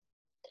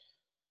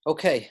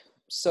Okay,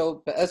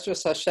 so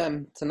Be'ezras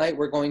Hashem, tonight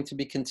we're going to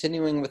be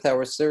continuing with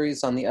our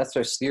series on the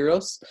Esser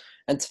Sfiros,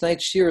 and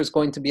tonight's shir is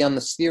going to be on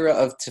the Sfira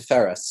of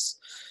Tiferes.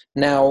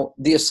 Now,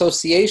 the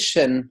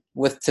association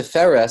with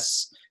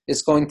Tiferes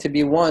is going to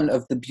be one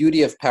of the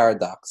beauty of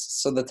paradox.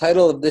 So the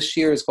title of this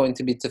shir is going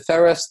to be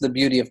Tiferes, the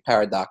beauty of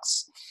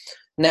paradox.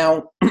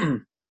 Now,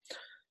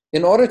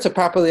 in order to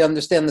properly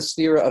understand the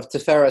Sfira of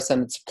Tiferes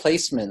and its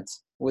placement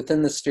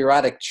within the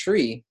Sphiratic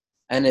tree,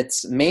 and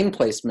its main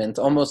placement,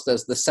 almost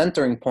as the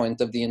centering point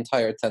of the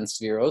entire 10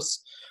 Spheros,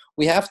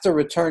 we have to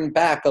return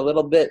back a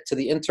little bit to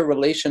the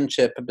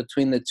interrelationship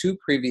between the two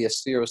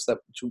previous Spheros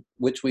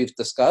which we've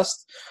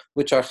discussed,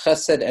 which are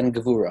Chesed and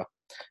Gevura.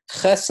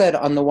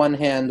 Chesed, on the one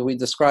hand, we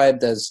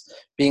described as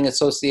being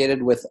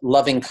associated with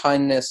loving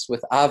kindness,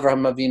 with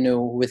Avraham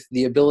Avinu, with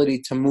the ability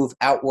to move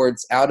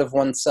outwards out of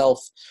oneself,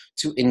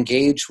 to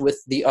engage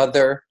with the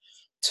other,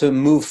 to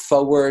move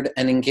forward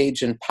and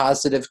engage in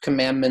positive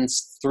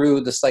commandments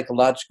through the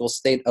psychological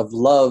state of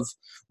love,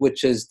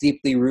 which is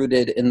deeply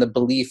rooted in the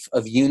belief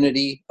of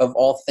unity of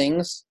all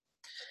things.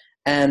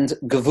 And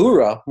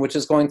Gevura, which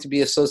is going to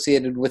be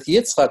associated with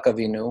Yitzchak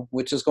Avinu,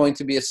 which is going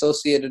to be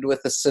associated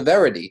with a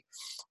severity,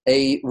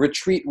 a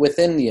retreat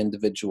within the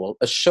individual,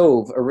 a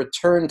shov, a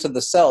return to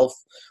the self,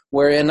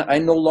 wherein I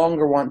no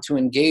longer want to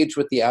engage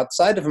with the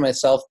outside of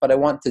myself, but I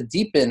want to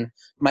deepen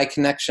my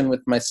connection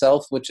with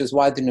myself, which is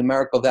why the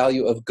numerical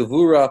value of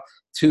Gevura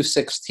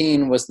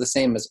 216 was the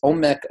same as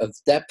Omek, of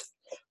depth,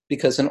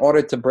 because in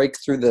order to break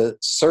through the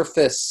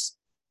surface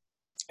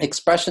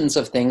expressions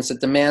of things,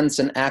 it demands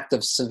an act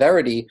of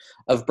severity,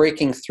 of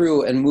breaking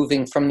through and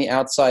moving from the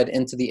outside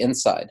into the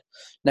inside.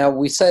 Now,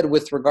 we said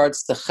with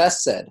regards to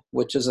chesed,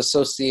 which is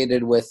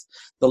associated with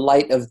the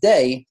light of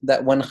day,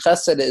 that when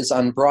chesed is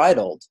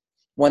unbridled,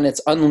 when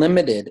it's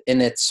unlimited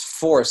in its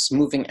force,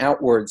 moving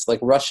outwards like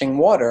rushing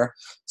water,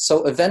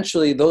 so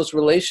eventually those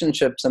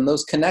relationships and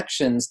those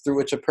connections through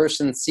which a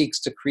person seeks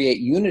to create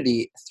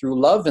unity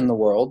through love in the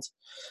world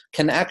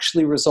can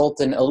actually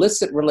result in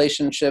illicit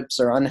relationships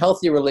or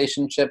unhealthy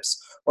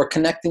relationships, or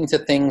connecting to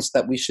things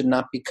that we should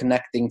not be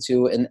connecting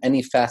to in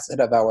any facet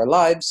of our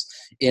lives,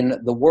 in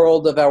the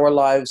world of our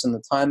lives, in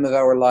the time of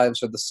our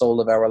lives, or the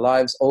soul of our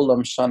lives,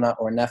 olam, shana,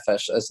 or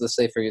nefesh, as the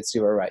Sefer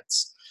Yetzirah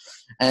writes.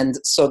 And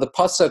so the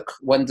pasuk,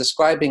 when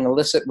describing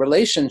illicit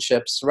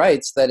relationships,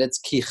 writes that it's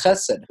ki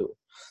chesed hu,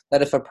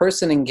 that if a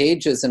person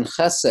engages in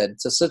chesed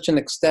to such an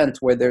extent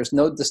where there's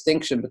no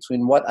distinction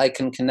between what I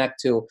can connect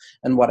to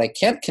and what I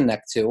can't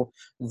connect to,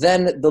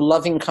 then the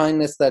loving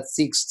kindness that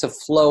seeks to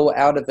flow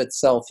out of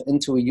itself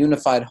into a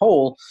unified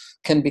whole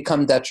can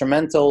become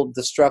detrimental,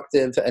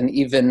 destructive, and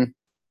even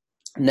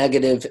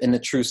negative in a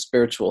true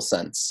spiritual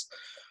sense.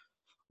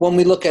 When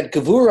we look at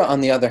Gevura,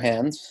 on the other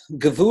hand,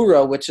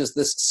 Gevura, which is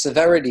this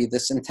severity,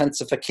 this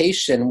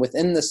intensification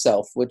within the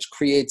self, which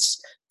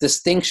creates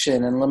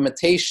distinction and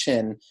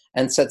limitation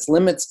and sets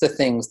limits to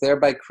things,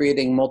 thereby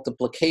creating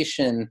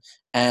multiplication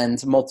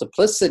and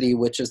multiplicity,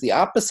 which is the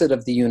opposite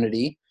of the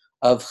unity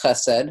of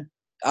Chesed.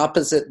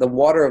 Opposite the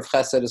water of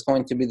Chesed is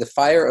going to be the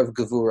fire of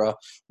Gevura,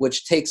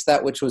 which takes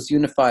that which was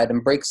unified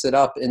and breaks it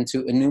up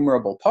into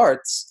innumerable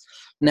parts.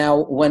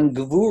 Now, when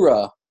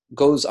Gevura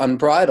goes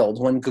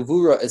unbridled, when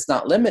Gevura is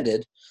not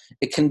limited,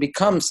 it can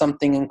become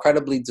something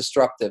incredibly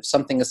destructive,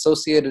 something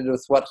associated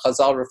with what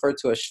Chazal referred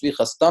to as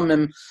shvichas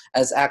damim,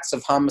 as acts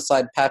of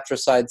homicide,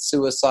 patricide,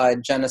 suicide,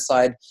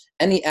 genocide,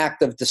 any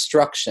act of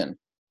destruction.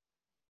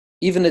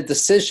 Even a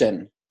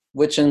decision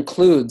which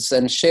includes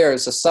and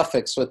shares a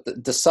suffix with,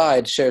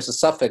 decide shares a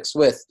suffix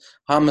with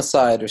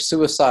homicide or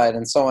suicide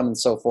and so on and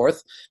so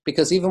forth,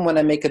 because even when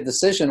I make a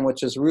decision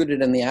which is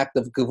rooted in the act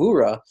of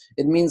Gevura,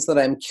 it means that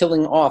I'm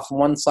killing off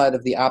one side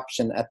of the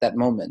option at that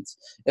moment.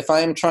 If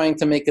I am trying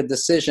to make a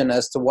decision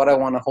as to what I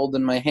want to hold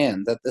in my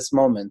hand at this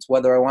moment,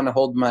 whether I want to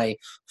hold my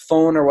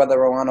phone or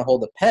whether I want to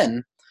hold a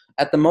pen,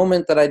 at the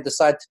moment that I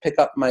decide to pick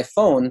up my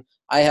phone,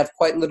 I have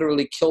quite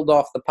literally killed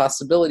off the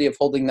possibility of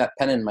holding that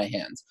pen in my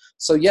hand.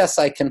 So yes,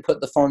 I can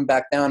put the phone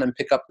back down and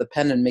pick up the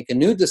pen and make a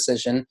new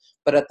decision,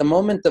 but at the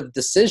moment of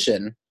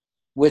decision,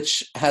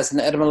 which has an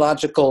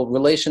etymological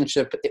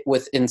relationship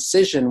with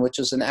incision, which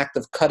is an act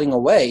of cutting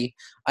away,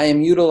 I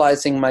am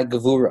utilizing my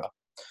Gevura.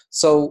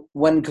 So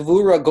when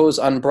Gevura goes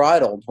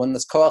unbridled, when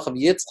this koach of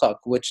Yitzchak,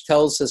 which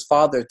tells his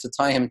father to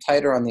tie him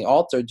tighter on the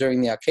altar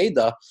during the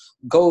Akedah,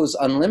 goes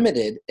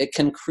unlimited, it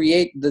can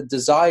create the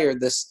desire,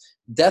 this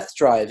death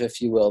drive, if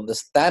you will,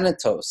 this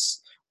thanatos,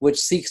 which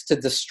seeks to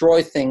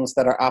destroy things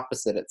that are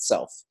opposite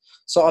itself.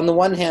 So on the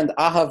one hand,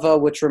 ahava,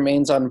 which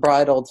remains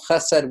unbridled,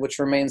 chesed, which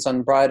remains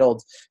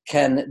unbridled,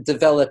 can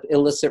develop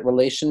illicit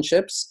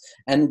relationships,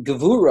 and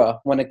gevura,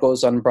 when it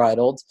goes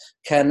unbridled,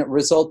 can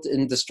result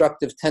in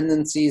destructive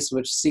tendencies,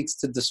 which seeks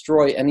to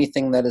destroy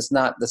anything that is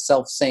not the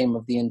self-same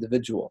of the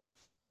individual.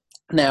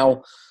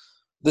 Now,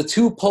 the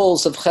two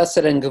poles of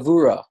chesed and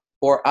gevura,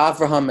 or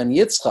Avraham and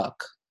Yitzchak,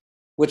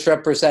 which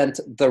represent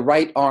the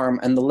right arm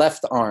and the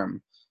left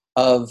arm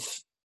of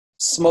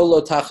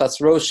Smolo tachas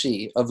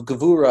roshi, of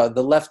Gevura,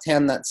 the left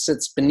hand that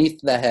sits beneath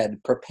the head,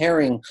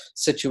 preparing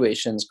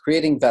situations,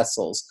 creating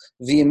vessels.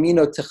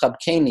 V'yamino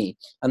tichabkeni,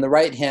 and the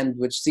right hand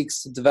which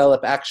seeks to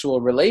develop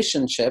actual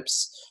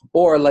relationships,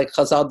 or like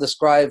Chazal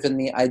describe in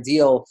the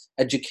ideal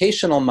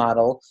educational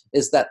model,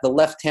 is that the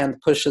left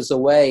hand pushes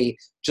away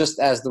just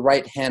as the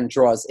right hand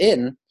draws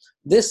in.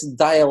 This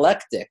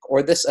dialectic,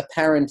 or this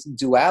apparent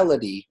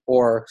duality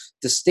or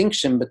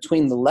distinction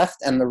between the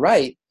left and the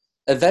right,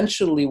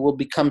 eventually will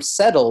become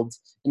settled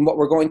in what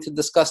we're going to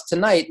discuss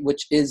tonight,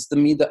 which is the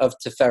Midah of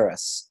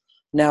Tiferes.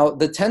 Now,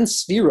 the 10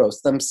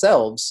 Sfiros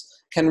themselves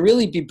can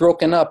really be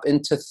broken up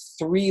into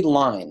 3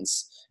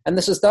 lines. And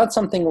this is not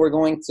something we're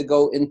going to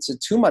go into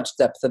too much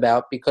depth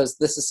about, because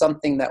this is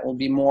something that will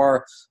be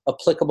more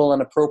applicable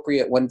and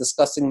appropriate when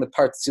discussing the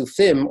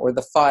Partsufim, or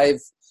the 5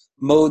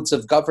 modes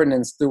of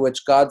governance through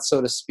which God,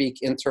 so to speak,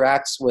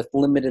 interacts with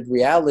limited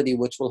reality,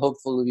 which will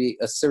hopefully be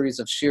a series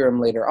of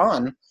shirim later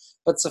on.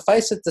 But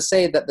suffice it to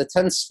say that the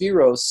 10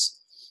 Sfiros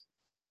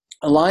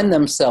align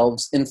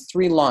themselves in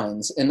 3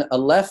 lines, in a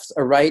left,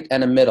 a right,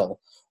 and a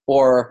middle,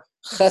 or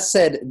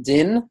Chesed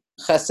Din.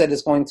 Chesed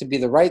is going to be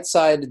the right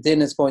side,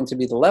 Din is going to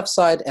be the left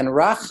side, and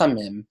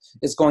Rachamim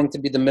is going to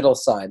be the middle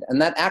side.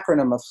 And that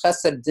acronym of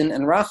Chesed, Din,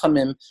 and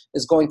Rachamim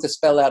is going to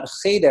spell out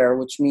Cheder,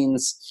 which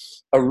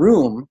means a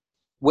room,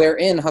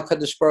 wherein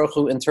HaKadosh Baruch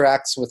Hu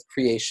interacts with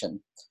creation.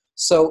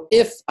 So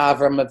if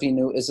Avram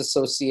Avinu is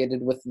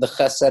associated with the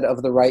chesed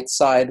of the right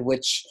side,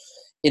 which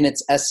in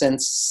its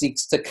essence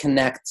seeks to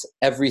connect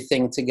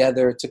everything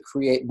together to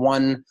create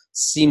one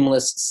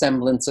seamless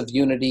semblance of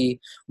unity,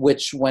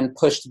 which when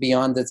pushed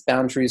beyond its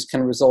boundaries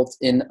can result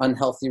in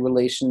unhealthy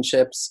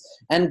relationships,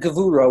 and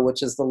Gevura,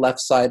 which is the left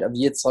side of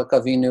Yitzchak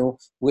Avinu,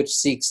 which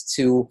seeks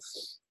to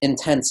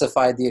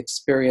intensify the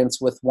experience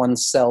with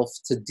oneself,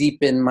 to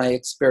deepen my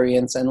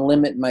experience and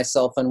limit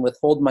myself and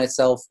withhold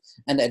myself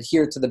and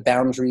adhere to the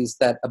boundaries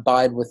that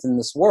abide within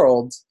this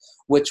world,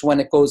 which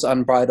when it goes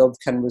unbridled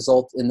can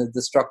result in the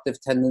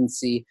destructive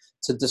tendency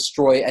to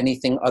destroy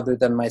anything other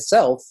than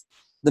myself.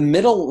 The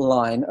middle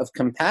line of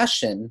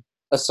compassion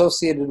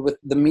associated with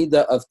the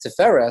Midah of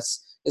Tiferes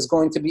is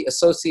going to be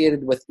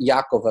associated with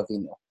Yaakov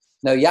Avinu.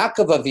 Now,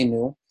 Yaakov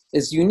Avinu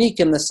is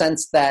unique in the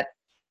sense that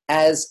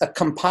as a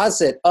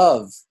composite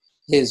of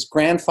his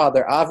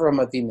grandfather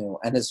Avram Avinu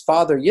and his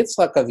father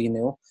Yitzchak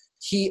Avinu,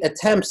 he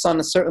attempts on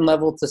a certain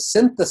level to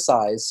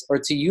synthesize or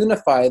to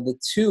unify the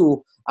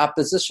 2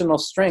 oppositional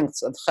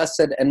strengths of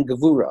Chesed and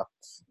Gevura,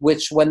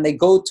 which when they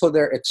go to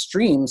their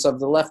extremes of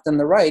the left and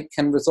the right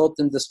can result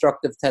in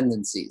destructive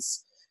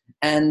tendencies.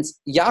 And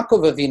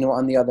Yaakov Avinu,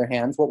 on the other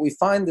hand, what we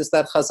find is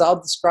that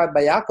Chazal described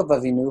by Yaakov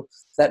Avinu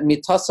that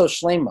mitaso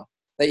shlema,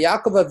 that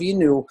Yaakov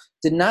Avinu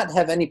did not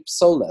have any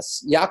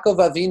psolas. Yaakov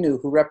Avinu,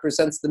 who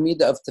represents the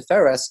Midah of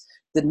Tiferes,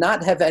 did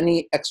not have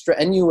any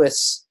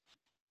extraneous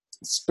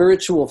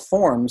spiritual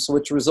forms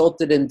which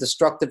resulted in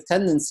destructive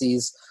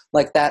tendencies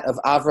like that of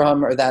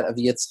Avraham or that of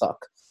Yitzchak.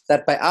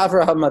 That by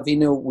Avraham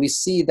Avinu, we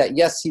see that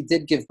yes, he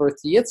did give birth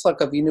to Yitzchak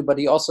Avinu, but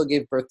he also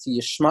gave birth to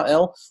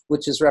Yishmael,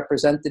 which is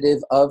representative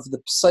of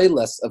the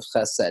psolas of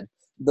Chesed,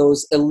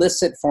 those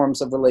illicit forms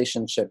of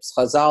relationships.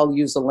 Chazal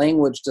use a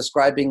language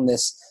describing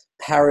this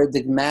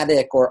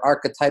paradigmatic or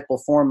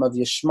archetypal form of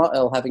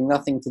Yishmael having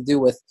nothing to do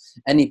with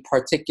any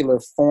particular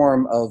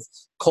form of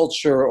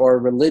culture or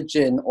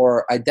religion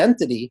or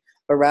identity,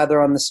 but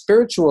rather on the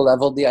spiritual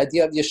level, the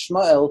idea of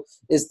Yishmael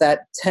is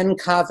that 10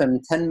 kavim,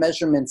 10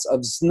 measurements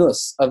of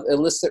znus, of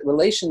illicit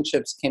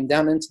relationships came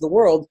down into the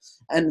world,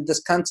 and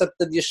this concept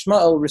of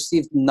Yishmael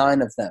received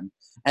 9 of them.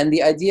 And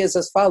the idea is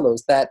as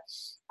follows, that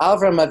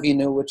Avram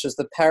Avinu, which is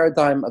the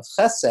paradigm of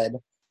chesed,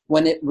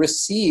 when it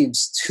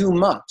receives too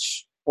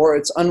much, or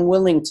it's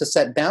unwilling to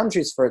set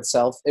boundaries for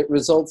itself, it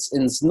results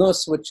in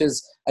znus, which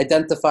is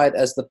identified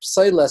as the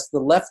psolas, the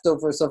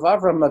leftovers of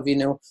Avram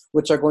Avinu,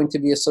 which are going to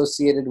be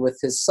associated with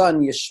his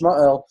son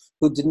Yishmael,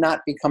 who did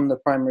not become the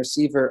prime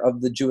receiver of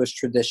the Jewish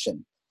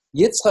tradition.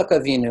 Yitzchak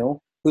Avinu,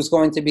 who's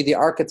going to be the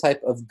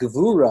archetype of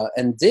Gevura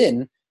and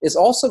Din, is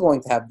also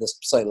going to have this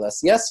psolas.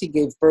 Yes, he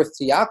gave birth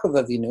to Yaakov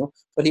Avinu,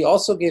 but he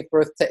also gave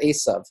birth to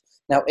Esav.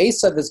 Now,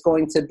 Esav is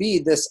going to be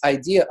this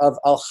idea of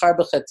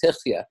al-charbech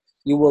tichya,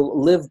 you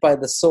will live by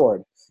the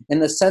sword,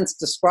 in a sense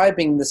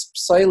describing this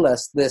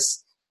psolas,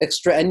 this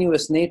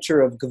extraneous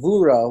nature of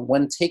Gevura,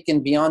 when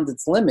taken beyond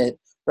its limit,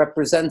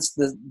 represents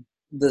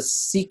the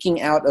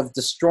seeking out of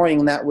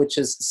destroying that which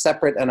is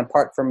separate and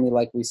apart from me,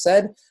 like we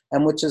said,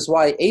 and which is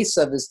why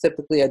Esav is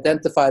typically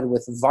identified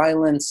with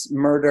violence,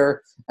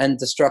 murder, and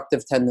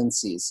destructive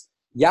tendencies.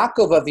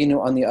 Yaakov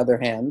Avinu, on the other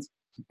hand,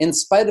 in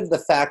spite of the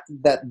fact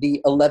that the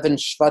 11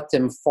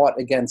 Shvatim fought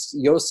against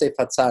Yosef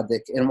HaTzadik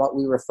in what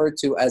we refer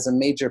to as a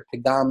major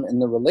pigam in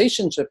the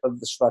relationship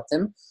of the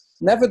Shvatim,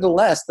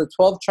 nevertheless, the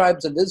 12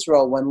 tribes of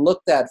Israel, when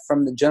looked at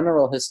from the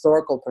general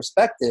historical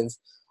perspective,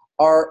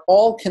 are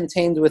all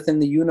contained within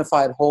the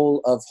unified whole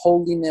of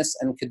holiness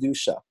and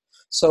Kedusha.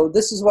 So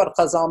this is what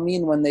Chazal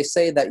mean when they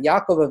say that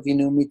Yaakov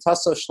Avinu,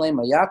 mitaso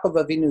shlema, Yaakov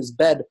Avinu's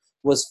bed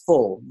was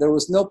full. There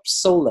was no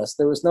psolas,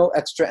 there was no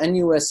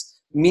extraneous,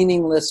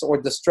 meaningless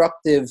or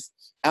destructive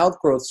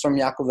outgrowths from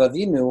Yaakov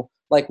Avinu,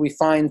 like we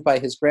find by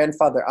his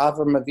grandfather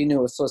Avram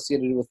Avinu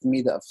associated with the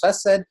Midah of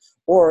Chesed,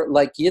 or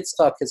like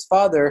Yitzchak, his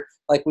father,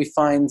 like we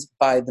find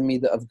by the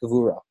Midah of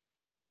Gevura.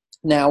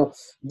 Now,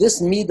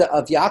 this Midah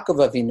of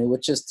Yaakov Avinu,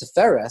 which is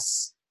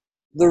Tiferes,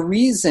 the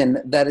reason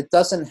that it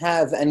doesn't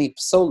have any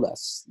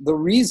psolas, the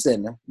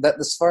reason that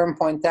the Sfarim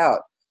point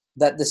out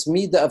that this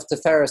Midah of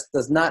Tiferes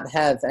does not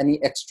have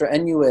any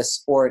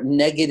extraneous or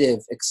negative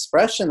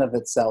expression of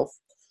itself,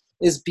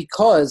 is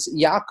because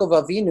Yaakov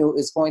Avinu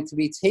is going to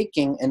be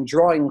taking and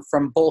drawing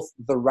from both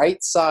the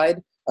right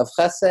side of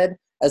Chesed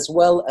as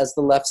well as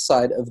the left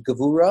side of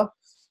Gevura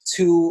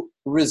to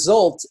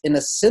result in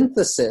a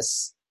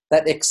synthesis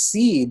that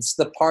exceeds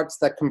the parts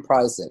that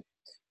comprise it.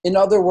 In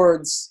other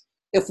words,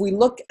 if we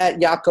look at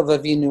Yaakov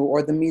Avinu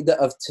or the Midah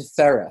of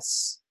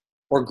Tiferes,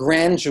 or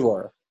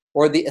grandeur,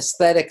 or the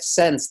aesthetic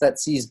sense that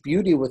sees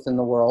beauty within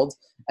the world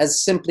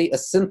as simply a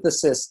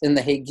synthesis in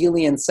the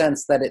Hegelian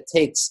sense that it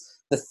takes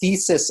the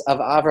thesis of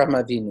Avram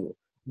Avinu,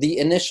 the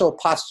initial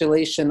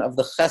postulation of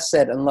the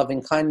chesed and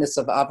loving kindness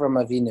of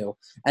Avram Avinu,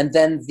 and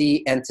then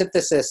the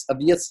antithesis of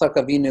Yitzchak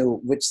Avinu,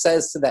 which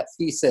says to that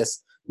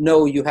thesis,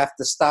 no, you have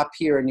to stop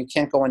here and you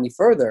can't go any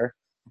further.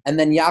 And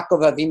then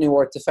Yaakov Avinu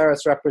or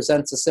Tiferes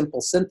represents a simple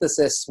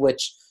synthesis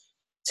which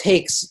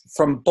takes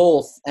from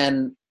both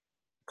and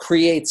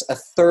creates a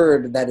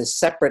third that is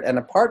separate and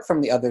apart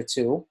from the other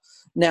two.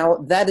 Now,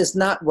 that is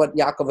not what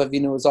Yaakov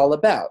Avinu is all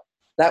about.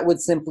 That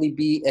would simply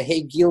be a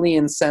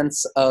Hegelian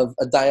sense of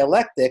a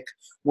dialectic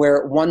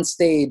where one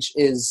stage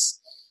is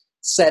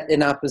set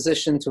in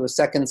opposition to a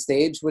second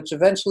stage, which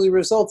eventually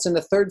results in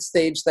a third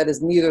stage that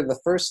is neither the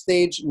first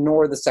stage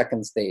nor the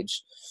second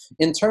stage.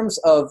 In terms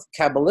of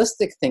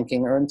Kabbalistic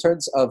thinking, or in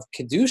terms of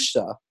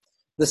Kedusha,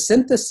 the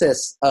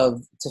synthesis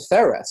of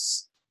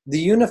Tiferes, the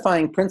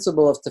unifying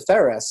principle of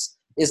Tiferes,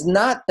 is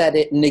not that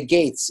it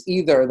negates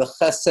either the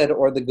Chesed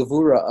or the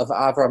Gevura of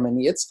Avram and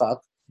Yitzchak.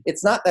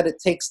 It's not that it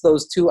takes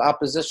those two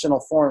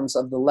oppositional forms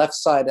of the left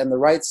side and the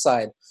right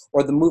side,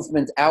 or the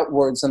movement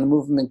outwards and the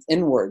movement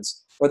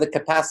inwards, or the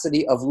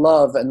capacity of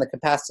love and the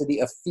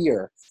capacity of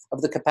fear,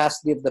 of the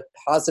capacity of the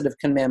positive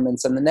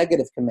commandments and the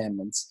negative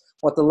commandments,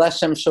 what the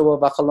Leshem Shoah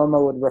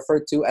V'Chaloma would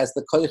refer to as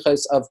the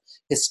koiches of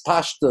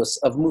hispashtus,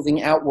 of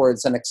moving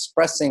outwards and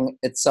expressing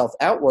itself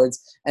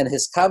outwards, and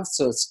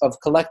hiskavtzus, of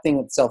collecting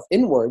itself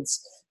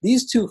inwards.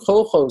 These two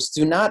koiches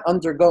do not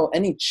undergo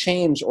any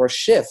change or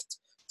shift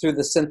through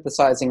the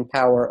synthesizing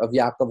power of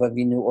Yaakov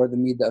Avinu or the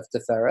Midah of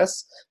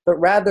Tiferes, but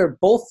rather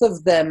both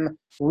of them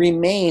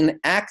remain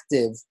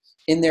active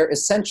in their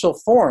essential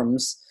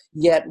forms,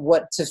 yet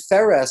what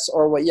Tiferes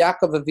or what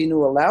Yaakov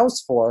Avinu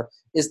allows for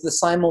is the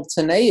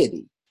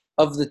simultaneity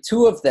of the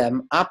two of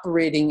them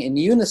operating in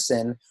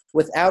unison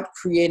without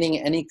creating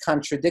any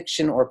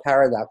contradiction or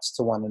paradox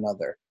to one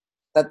another.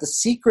 That the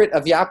secret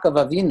of Yaakov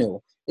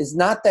Avinu is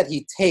not that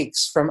he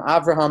takes from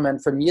Avraham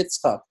and from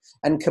Yitzchak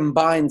and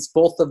combines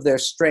both of their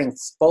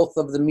strengths, both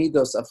of the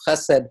midos of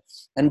Chesed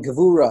and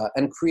Gevura,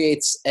 and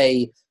creates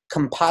a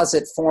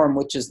composite form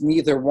which is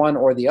neither one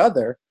or the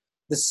other.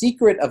 The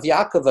secret of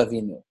Yaakov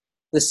Avinu,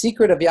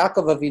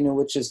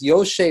 which is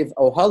Yoshev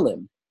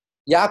Ohalim,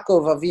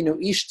 Yaakov Avinu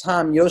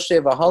Ishtam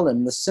Yoshev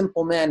Ohalim, the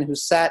simple man who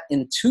sat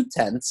in two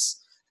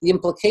tents, the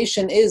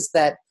implication is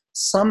that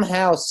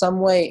somehow,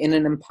 some way, in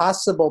an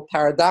impossible,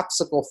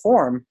 paradoxical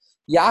form,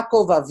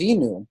 Yaakov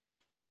Avinu,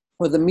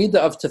 or the Midah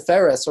of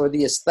Tiferes, or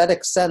the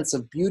aesthetic sense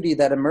of beauty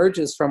that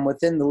emerges from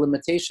within the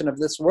limitation of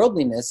this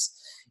worldliness,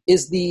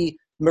 is the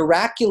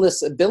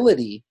miraculous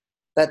ability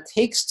that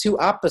takes two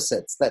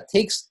opposites, that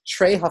takes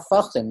trei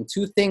hafachim,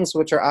 two things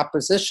which are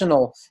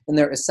oppositional in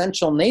their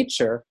essential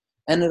nature,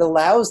 and it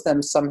allows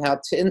them somehow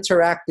to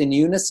interact in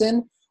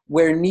unison,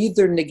 where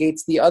neither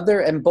negates the other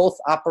and both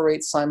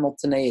operate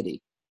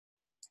simultaneity.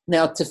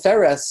 Now,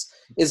 Tiferes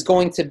is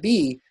going to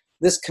be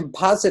this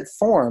composite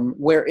form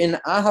wherein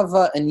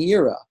Ahava and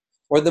Yira,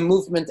 or the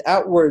movement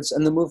outwards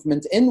and the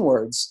movement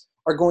inwards,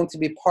 are going to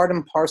be part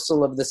and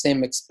parcel of the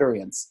same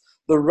experience.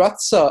 The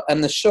Ratzah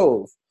and the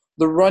Shov,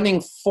 the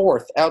running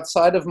forth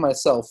outside of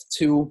myself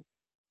to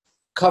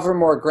cover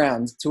more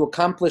ground, to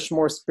accomplish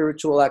more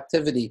spiritual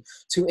activity,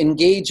 to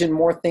engage in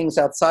more things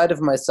outside of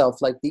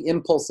myself, like the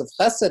impulse of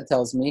Chesed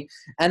tells me,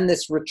 and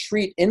this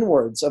retreat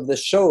inwards of the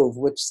Shov,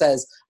 which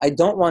says, I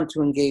don't want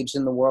to engage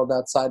in the world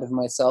outside of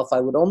myself.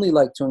 I would only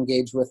like to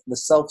engage with the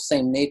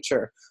self-same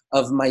nature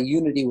of my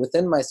unity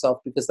within myself,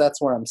 because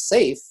that's where I'm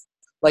safe.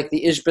 Like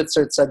the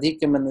Ishbitzer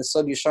Tzadikim and the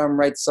Sod Yisharim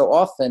writes so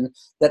often,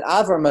 that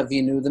Avram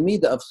Avinu, the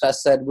Midah of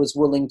Chesed, was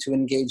willing to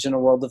engage in a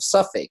world of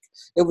Safek.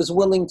 It was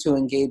willing to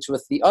engage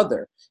with the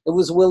other. It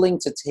was willing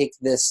to take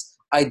this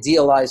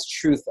idealized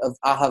truth of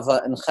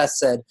Ahava and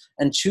Chesed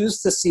and choose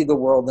to see the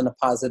world in a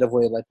positive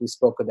way, like we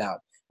spoke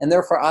about. And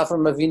therefore,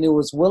 Avram Avinu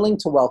was willing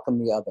to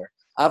welcome the other.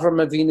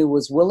 Avram Avinu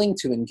was willing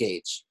to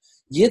engage.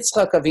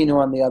 Yitzchak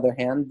Avinu, on the other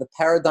hand, the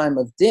paradigm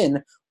of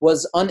Din,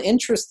 was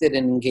uninterested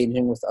in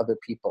engaging with other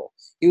people.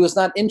 He was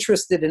not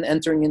interested in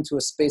entering into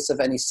a space of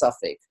any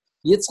suffix.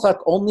 Yitzchak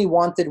only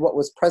wanted what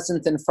was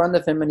present in front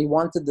of him, and he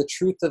wanted the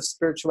truth of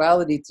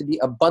spirituality to be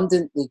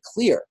abundantly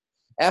clear.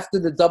 after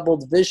the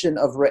doubled vision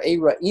of Re'ei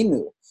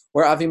Ra'inu,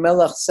 where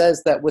Avimelech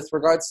says that with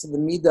regards to the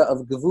midah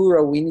of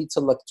Gevura, we need to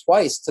look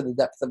twice to the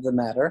depth of the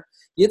matter,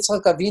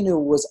 Yitzchak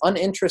Avinu was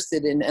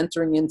uninterested in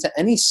entering into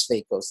any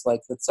sfeikos,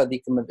 like the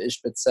Tzaddikim of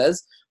Ishbit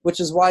says, which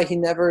is why he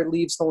never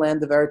leaves the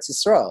land of Eretz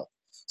Yisrael.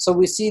 So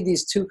we see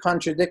these two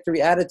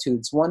contradictory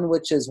attitudes, one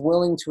which is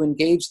willing to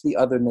engage the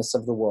otherness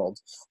of the world,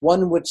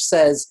 one which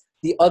says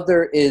the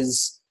other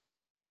is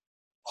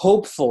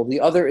hopeful, the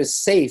other is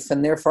safe,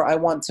 and therefore I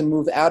want to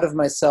move out of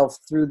myself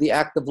through the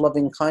act of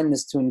loving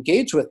kindness to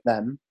engage with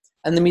them,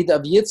 and the midah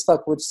of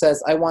Yitzchak, which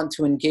says I want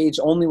to engage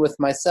only with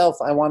myself,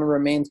 I want to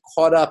remain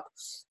caught up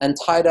and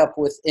tied up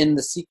within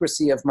the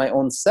secrecy of my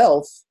own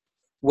self,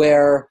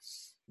 where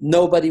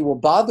nobody will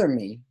bother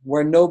me,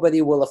 where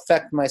nobody will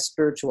affect my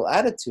spiritual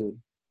attitude.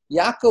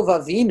 Yaakov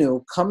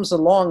Avinu comes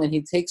along and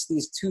he takes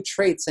these two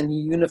traits and he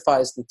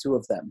unifies the two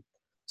of them,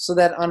 so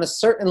that on a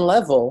certain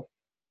level,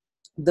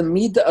 the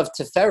midah of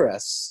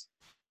Tiferes,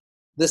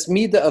 this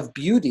midah of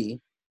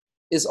beauty,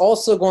 is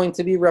also going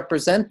to be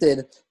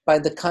represented by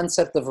the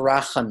concept of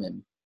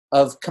rachamim,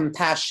 of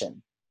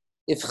compassion.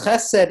 If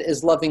chesed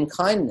is loving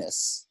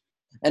kindness,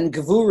 and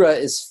gevura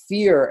is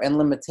fear and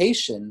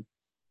limitation,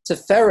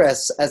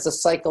 Tiferes as a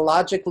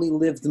psychologically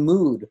lived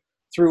mood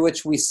through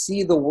which we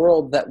see the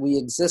world that we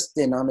exist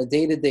in on a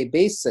day-to-day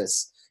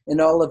basis, in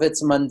all of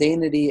its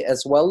mundanity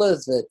as well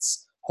as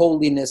its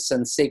holiness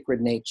and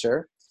sacred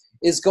nature,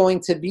 is going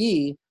to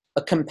be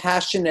a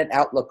compassionate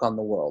outlook on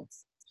the world.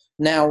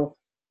 Now,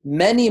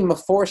 many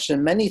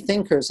Meforshim, many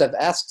thinkers have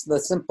asked the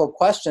simple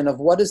question of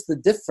what is the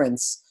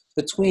difference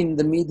between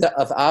the midah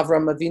of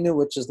Avram Avinu,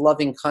 which is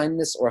loving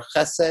kindness or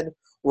chesed,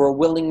 or a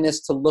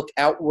willingness to look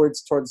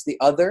outwards towards the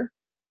other,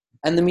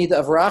 and the midah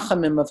of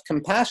rachamim, of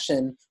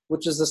compassion,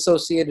 which is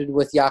associated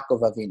with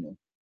Yaakov Avinu.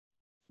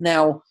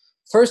 Now,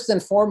 first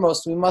and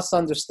foremost, we must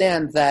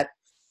understand that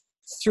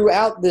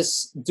throughout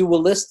this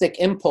dualistic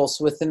impulse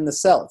within the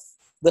self,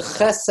 the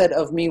chesed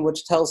of me,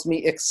 which tells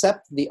me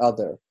accept the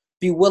other,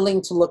 be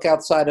willing to look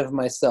outside of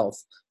myself,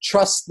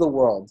 trust the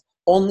world,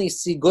 only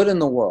see good in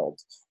the world,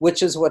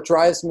 which is what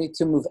drives me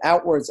to move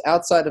outwards,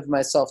 outside of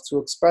myself, to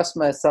express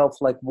myself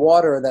like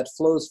water that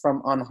flows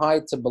from on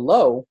high to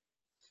below,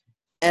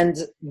 and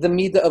the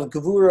midah of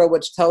gevura,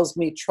 which tells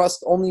me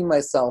trust only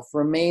myself,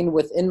 remain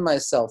within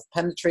myself,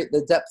 penetrate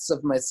the depths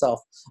of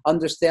myself,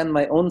 understand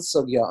my own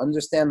sugya,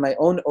 understand my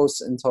own os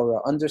in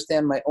Torah,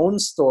 understand my own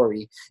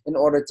story in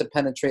order to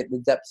penetrate the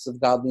depths of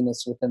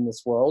godliness within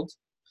this world.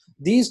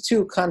 These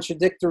two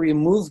contradictory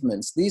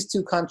movements, these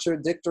two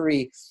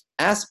contradictory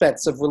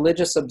aspects of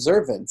religious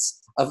observance,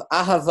 of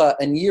ahava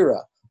and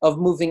yira, of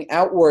moving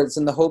outwards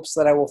in the hopes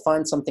that I will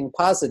find something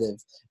positive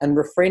and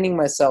refraining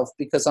myself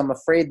because I'm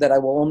afraid that I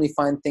will only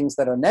find things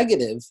that are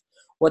negative,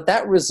 what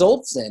that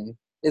results in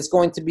is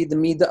going to be the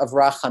midah of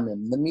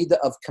rachamim, the midah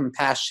of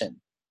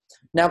compassion.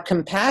 Now,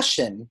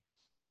 compassion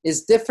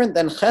is different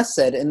than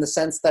chesed in the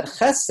sense that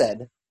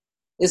chesed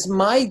is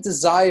my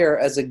desire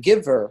as a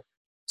giver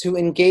to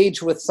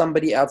engage with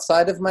somebody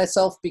outside of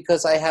myself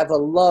because I have a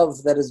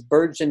love that is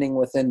burgeoning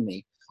within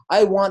me.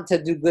 I want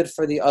to do good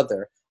for the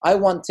other. I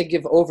want to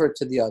give over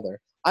to the other.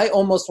 I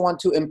almost want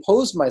to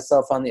impose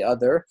myself on the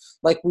other,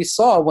 like we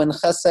saw when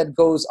chesed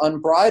goes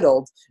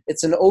unbridled.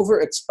 It's an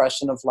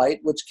overexpression of light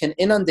which can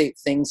inundate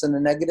things in a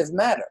negative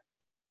manner.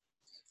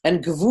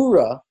 And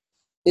gevura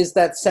is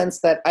that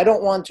sense that I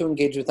don't want to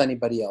engage with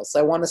anybody else.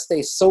 I want to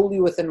stay solely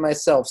within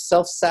myself,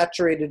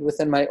 self-saturated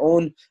within my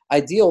own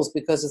ideals,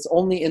 because it's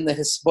only in the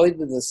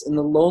hisboidedus, in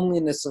the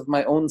loneliness of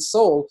my own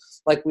soul,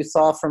 like we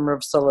saw from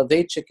Rav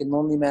Soloveitchik in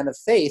Lonely Man of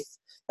Faith,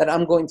 that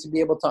I'm going to be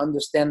able to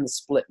understand the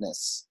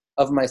splitness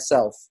of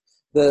myself,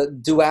 the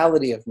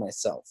duality of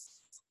myself.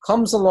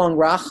 Comes along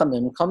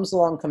rachamim, comes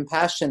along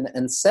compassion,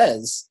 and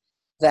says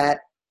that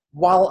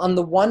while on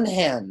the one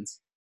hand,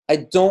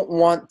 I don't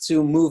want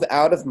to move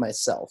out of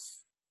myself,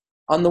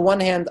 on the one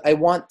hand, I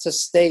want to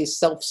stay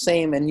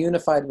self-same and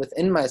unified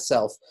within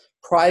myself,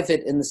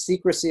 private in the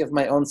secrecy of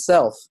my own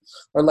self,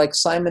 or like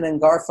Simon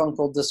and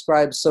Garfunkel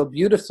describes so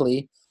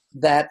beautifully,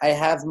 that I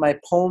have my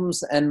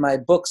poems and my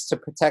books to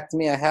protect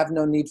me. I have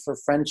no need for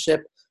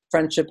friendship.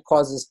 Friendship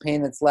causes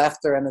pain, it's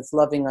laughter, and it's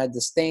loving I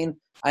disdain.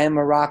 I am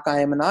a rock, I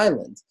am an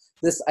island.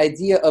 This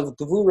idea of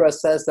gevura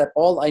says that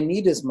all I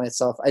need is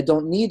myself. I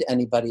don't need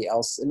anybody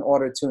else in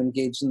order to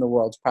engage in the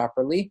world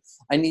properly.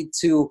 I need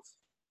to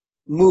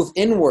move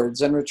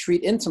inwards and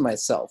retreat into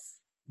myself.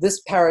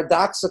 This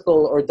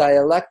paradoxical or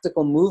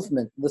dialectical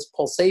movement, this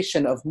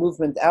pulsation of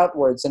movement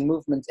outwards and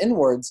movement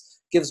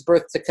inwards, gives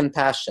birth to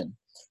compassion.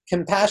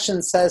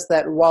 Compassion says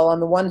that while on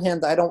the one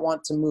hand I don't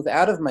want to move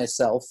out of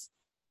myself,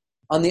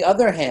 on the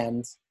other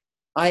hand,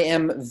 I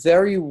am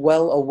very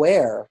well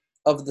aware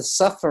of the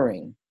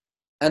suffering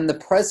and the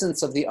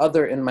presence of the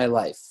other in my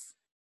life.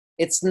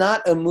 It's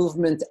not a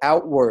movement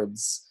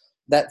outwards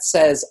that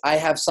says I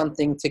have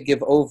something to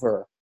give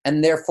over,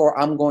 and therefore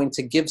I'm going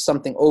to give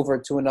something over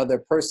to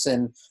another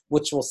person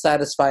which will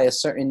satisfy a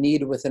certain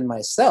need within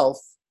myself.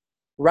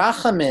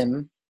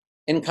 Rachamim,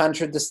 in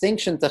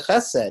contradistinction to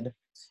chesed,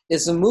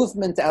 is a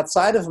movement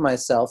outside of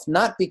myself,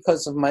 not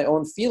because of my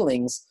own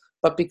feelings,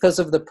 but because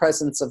of the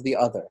presence of the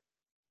other.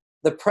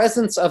 The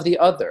presence of the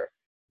other,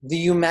 the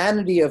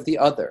humanity of the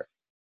other,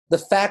 the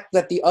fact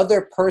that the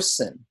other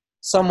person,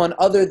 someone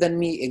other than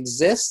me,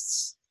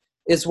 exists,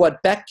 is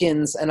what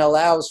beckons and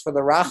allows for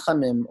the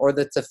rachamim, or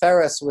the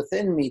teferes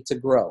within me, to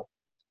grow.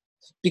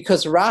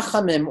 Because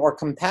rachamim, or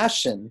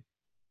compassion,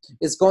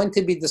 is going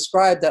to be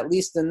described, at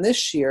least in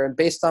this year, and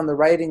based on the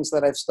writings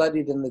that I've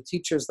studied and the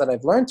teachers that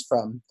I've learned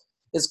from,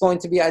 is going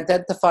to be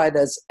identified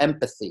as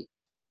empathy.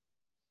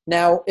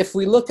 Now, if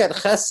we look at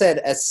chesed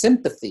as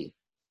sympathy,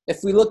 if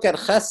we look at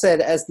chesed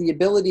as the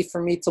ability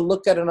for me to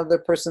look at another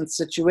person's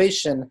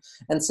situation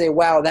and say,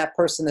 wow, that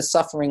person is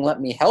suffering,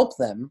 let me help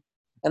them,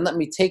 and let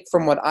me take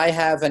from what I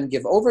have and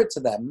give over to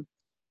them,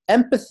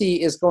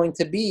 empathy is going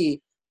to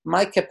be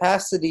my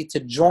capacity to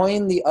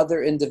join the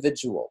other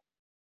individual,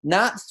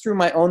 not through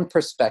my own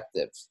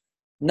perspective,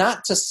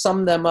 not to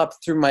sum them up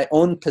through my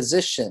own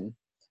position,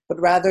 but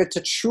rather to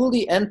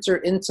truly enter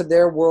into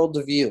their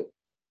worldview,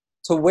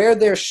 to wear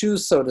their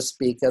shoes, so to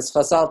speak, as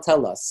Chazal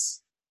tell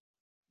us,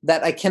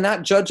 that I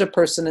cannot judge a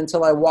person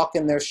until I walk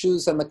in their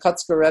shoes. And the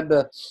Kotzker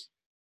Rebbe,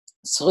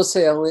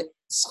 Zchusa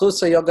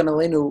Yogan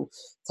Aleinu,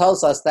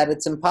 tells us that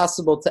it's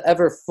impossible to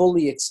ever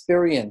fully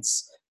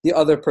experience the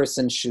other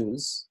person's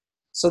shoes,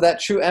 so that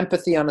true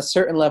empathy on a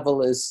certain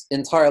level is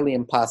entirely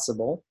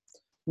impossible.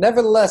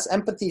 Nevertheless,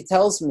 empathy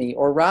tells me,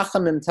 or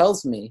rachamim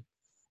tells me,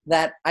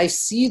 that I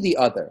see the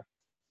other.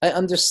 I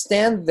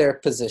understand their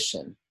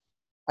position.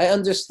 I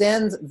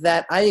understand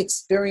that I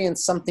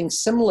experience something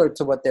similar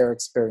to what they're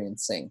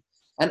experiencing.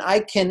 And I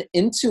can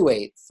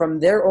intuit from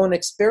their own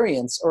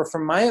experience or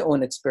from my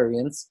own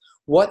experience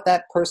what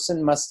that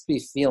person must be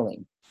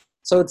feeling.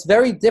 So it's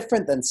very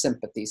different than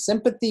sympathy.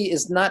 Sympathy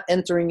is not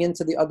entering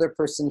into the other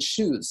person's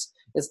shoes.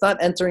 It's not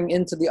entering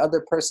into the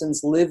other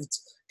person's lived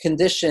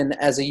condition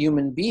as a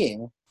human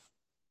being.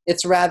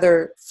 It's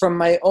rather from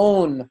my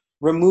own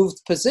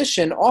removed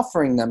position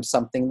offering them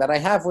something that I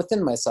have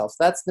within myself.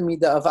 That's the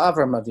midah of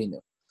Avram Avinu.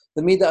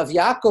 The midah of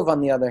Yaakov,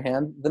 on the other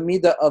hand, the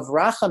midah of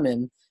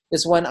Rachamim,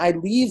 is when I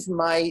leave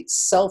my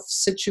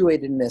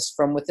self-situatedness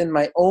from within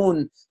my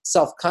own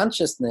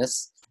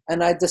self-consciousness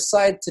and I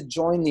decide to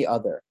join the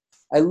other.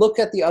 I look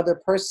at the other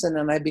person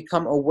and I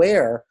become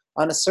aware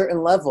on a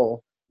certain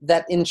level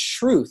that in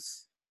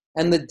truth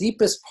and the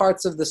deepest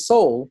parts of the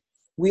soul,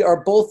 we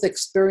are both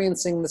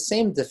experiencing the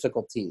same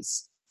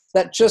difficulties.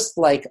 That just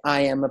like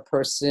I am a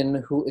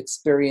person who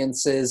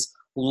experiences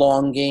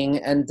longing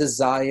and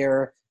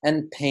desire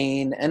and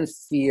pain and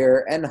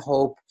fear and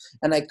hope,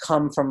 and I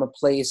come from a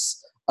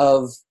place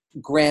of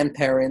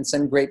grandparents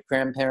and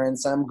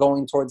great-grandparents, I'm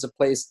going towards a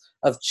place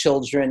of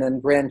children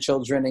and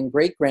grandchildren and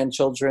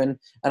great-grandchildren,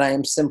 and I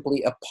am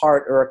simply a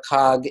part or a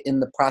cog in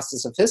the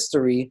process of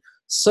history,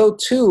 so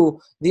too,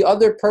 the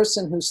other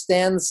person who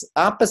stands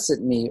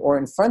opposite me or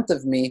in front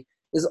of me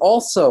is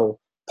also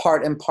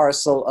part and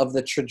parcel of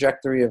the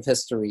trajectory of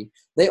history.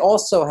 They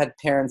also had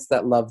parents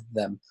that loved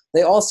them.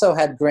 They also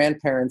had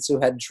grandparents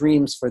who had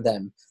dreams for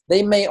them.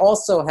 They may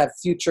also have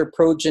future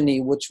progeny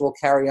which will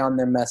carry on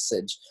their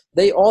message.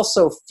 They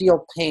also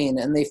feel pain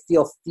and they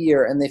feel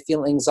fear and they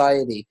feel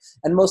anxiety.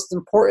 And most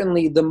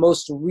importantly, the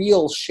most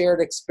real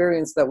shared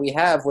experience that we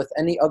have with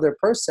any other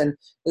person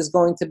is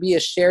going to be a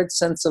shared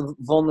sense of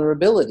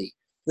vulnerability.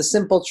 The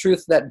simple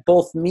truth that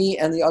both me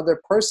and the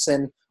other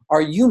person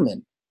are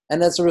human.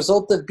 And as a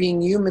result of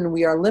being human,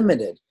 we are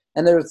limited.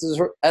 And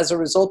as a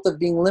result of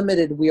being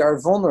limited, we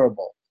are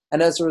vulnerable.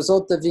 And as a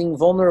result of being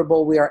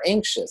vulnerable, we are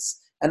anxious.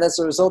 And as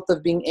a result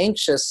of being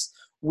anxious,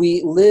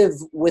 we live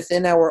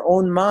within our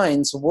own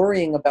minds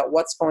worrying about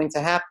what's going to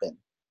happen.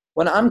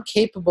 When I'm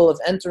capable of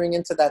entering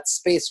into that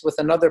space with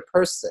another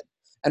person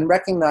and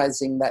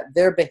recognizing that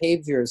their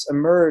behaviors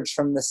emerge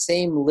from the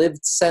same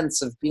lived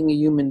sense of being a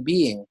human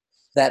being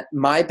that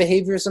my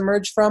behaviors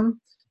emerge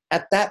from,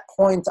 at that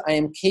point I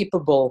am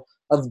capable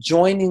of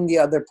joining the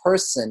other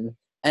person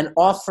and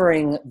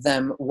offering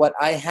them what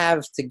I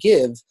have to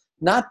give,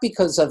 not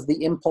because of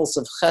the impulse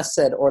of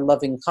chesed or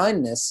loving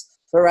kindness,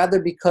 but rather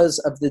because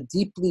of the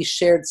deeply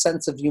shared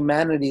sense of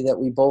humanity that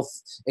we both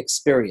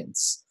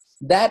experience.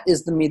 That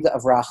is the midah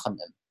of rachamim.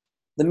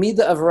 The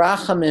midah of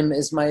rachamim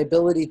is my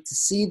ability to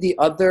see the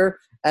other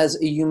as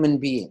a human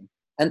being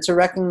and to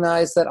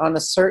recognize that on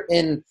a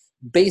certain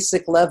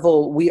basic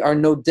level, we are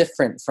no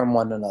different from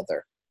one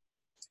another.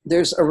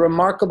 There's a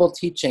remarkable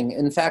teaching.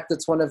 In fact,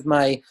 it's one of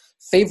my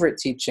favorite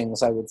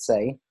teachings, I would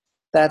say,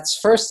 that's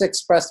first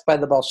expressed by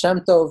the Baal Shem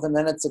Tov, and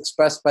then it's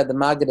expressed by the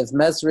Maggid of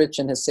Mezrich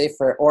in his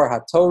Sefer Or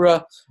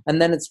HaTorah,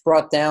 and then it's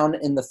brought down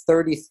in the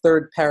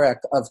 33rd parak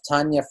of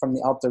Tanya from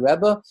the Alter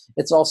Rebbe.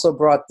 It's also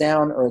brought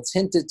down, or it's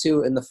hinted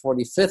to, in the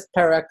 45th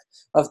parak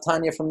of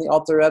Tanya from the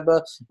Alter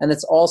Rebbe, and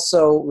it's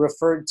also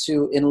referred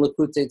to in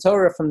Likutei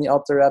Torah from the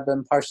Alter Rebbe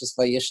in Parshas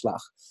Vayishlach.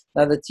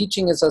 Now the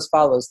teaching is as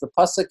follows. The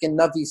pasuk in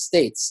Navi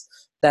states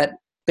that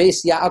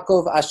Beis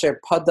Yaakov asher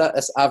pada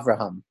es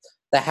Avraham,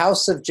 the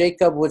house of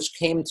Jacob which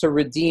came to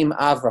redeem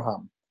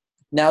Avraham.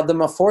 Now the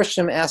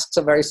Meforshim asks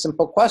a very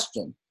simple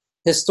question.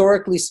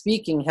 Historically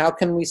speaking, how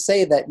can we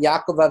say that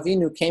Yaakov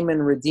Avinu came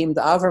and redeemed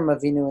Avram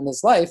Avinu in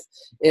his life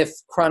if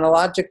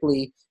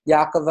chronologically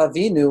Yaakov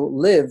Avinu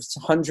lived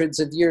hundreds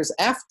of years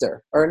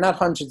after, or not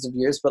hundreds of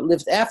years, but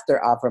lived after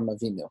Avram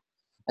Avinu?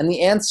 And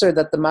the answer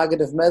that the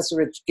Maggid of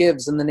Mezrich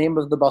gives in the name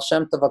of the Baal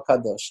Shem Tov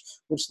HaKadosh,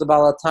 which the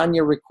Baal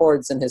HaTanya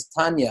records in his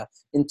Tanya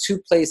in two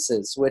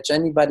places, which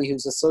anybody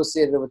who's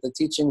associated with the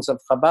teachings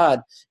of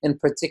Chabad, in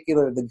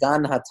particular the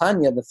Gan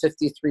HaTanya, the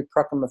 53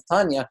 Prakim of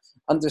Tanya,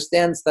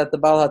 understands that the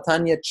Baal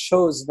HaTanya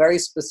chose very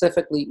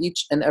specifically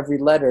each and every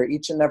letter,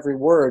 each and every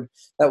word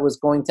that was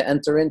going to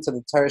enter into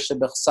the Torah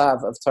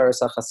Shebechsav of Torah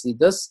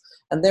HaChasidus,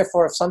 and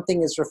therefore if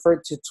something is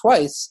referred to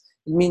twice,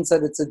 it means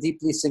that it's a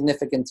deeply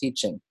significant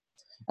teaching.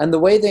 And the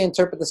way they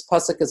interpret this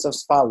pasuk is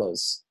as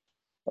follows.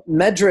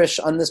 Medrash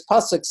on this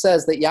pasuk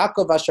says that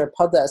Yaakov Asher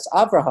Pada es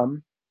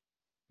Avraham,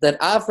 that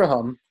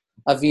Avraham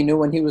Avinu,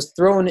 when he was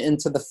thrown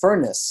into the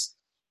furnace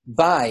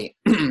by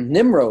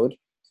Nimrod,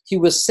 he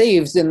was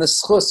saved in the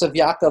schus of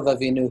Yaakov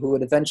Avinu, who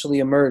would eventually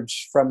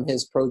emerge from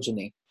his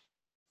progeny.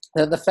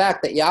 Now the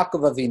fact that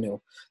Yaakov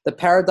Avinu, the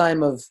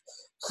paradigm of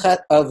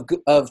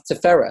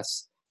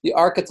Tiferes, the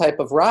archetype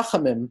of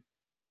Rachamim,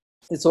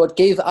 is what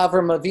gave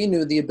Avram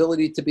Avinu the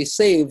ability to be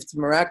saved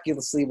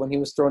miraculously when he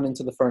was thrown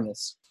into the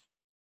furnace.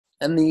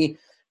 And the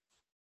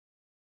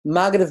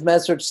Maggid of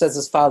Mezrich says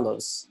as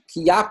follows,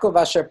 Ki Yaakov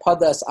asher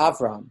pada es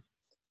Avram,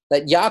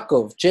 that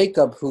Yaakov,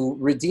 Jacob, who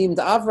redeemed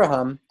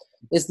Avraham,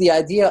 is the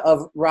idea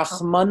of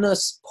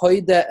Rachmanus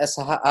poide es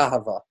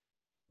ha'ahava,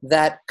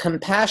 that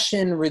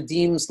compassion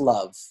redeems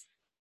love,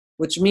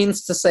 which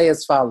means to say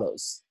as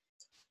follows.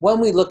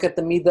 When we look at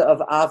the Midah of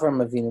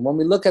Avram Avinu, when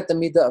we look at the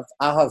Midah of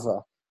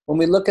Ahava, when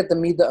we look at the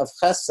Midah of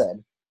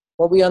Chesed,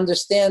 what we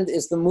understand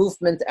is the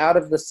movement out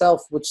of the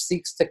self which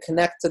seeks to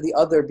connect to the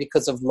other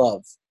because of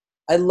love.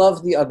 I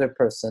love the other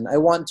person. I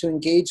want to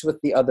engage with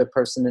the other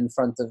person in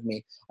front of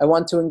me. I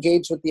want to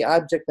engage with the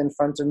object in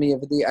front of me,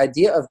 of the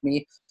idea of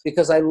me,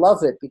 because I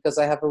love it, because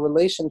I have a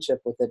relationship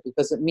with it,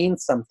 because it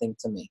means something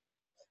to me.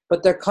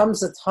 But there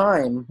comes a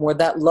time where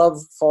that love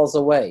falls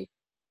away,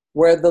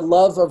 where the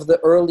love of the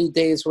early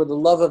days, where the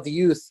love of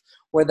youth,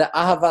 where the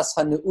ahavas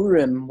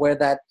hanu'urim, where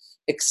that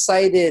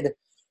excited,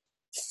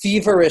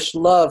 feverish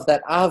love,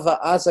 that ava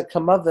aza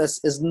kamavis,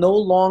 is no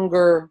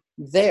longer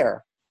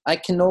there. I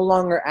can no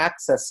longer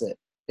access it.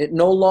 It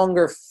no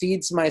longer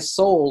feeds my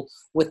soul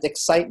with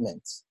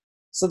excitement.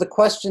 So the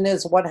question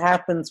is, what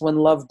happens when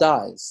love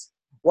dies?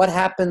 What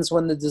happens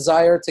when the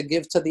desire to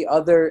give to the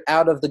other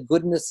out of the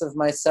goodness of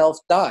myself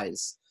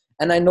dies?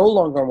 And I no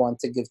longer want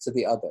to give to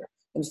the other.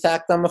 In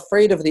fact, I'm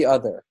afraid of the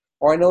other,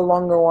 or I no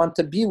longer want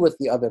to be with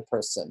the other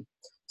person.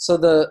 So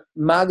the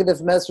Maggid of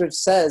Mezrich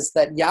says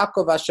that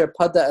Yaakov asher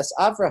pada es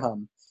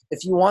Avraham,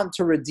 if you want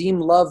to redeem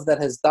love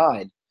that has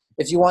died,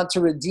 if you want to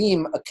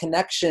redeem a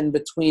connection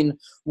between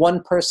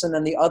one person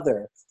and the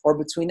other, or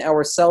between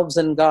ourselves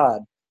and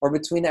God, or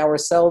between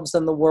ourselves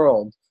and the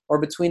world, or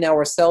between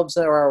ourselves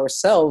and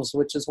ourselves,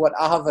 which is what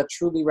Ahava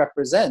truly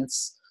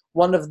represents,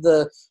 one of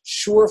the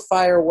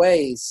surefire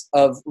ways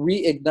of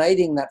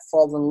reigniting that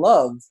fallen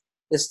love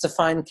is to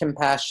find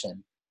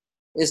compassion,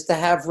 is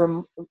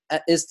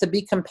to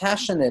be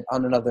compassionate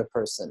on another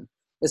person,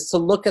 is to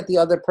look at the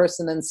other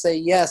person and say,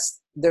 yes,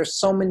 there's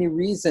so many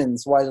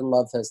reasons why the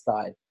love has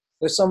died.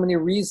 There's so many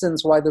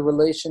reasons why the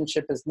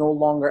relationship is no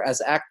longer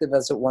as active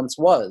as it once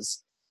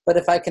was. But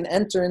if I can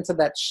enter into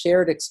that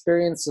shared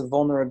experience of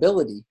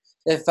vulnerability,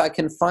 if I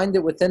can find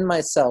it within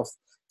myself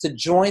to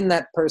join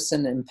that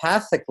person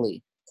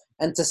empathically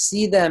and to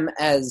see them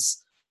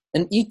as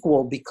an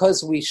equal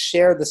because we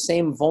share the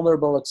same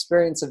vulnerable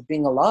experience of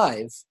being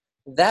alive,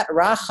 that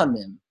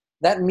rachamim,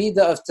 that midah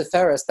of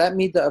Tiferes, that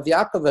midah of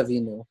Yaakov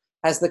Avinu,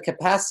 has the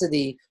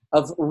capacity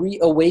of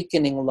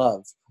reawakening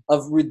love,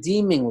 of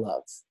redeeming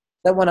love.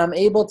 That when I'm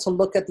able to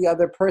look at the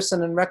other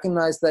person and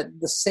recognize that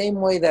the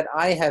same way that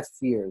I have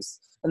fears,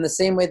 and the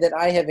same way that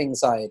I have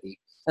anxiety,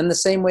 and the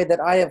same way that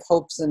I have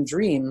hopes and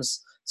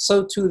dreams,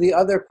 so too the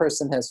other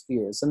person has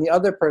fears, and the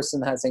other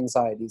person has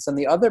anxieties, and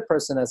the other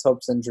person has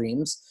hopes and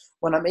dreams.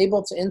 When I'm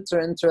able to enter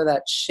into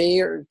that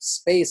shared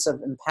space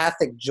of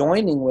empathic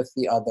joining with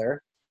the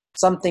other,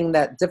 something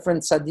that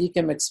different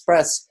tzaddikim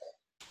express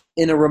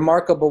in a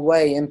remarkable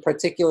way, in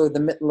particular the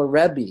Mittler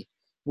Rebbe.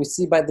 We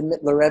see by the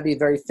Mittler Rebbe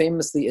very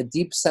famously a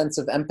deep sense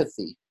of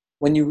empathy.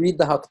 When you read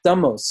the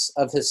Hakdamos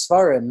of his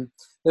Sfarim,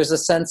 there's a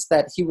sense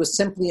that he was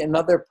simply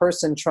another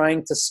person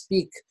trying to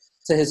speak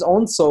to his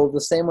own soul the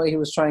same way he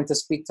was trying to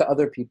speak to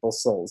other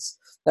people's souls.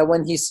 That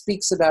when he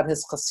speaks about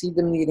his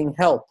Hasidim needing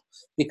help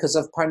because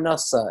of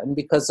Parnasa and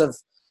because of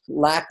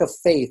lack of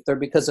faith or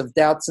because of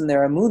doubts in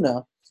their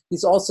Emunah,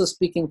 he's also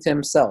speaking to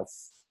himself.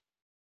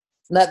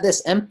 That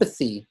this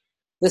empathy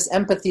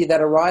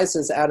that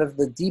arises out of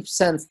the deep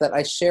sense that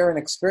I share an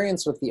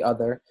experience with the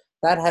other,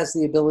 that has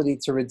the ability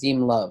to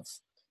redeem love.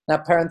 Now,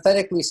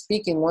 parenthetically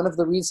speaking, one of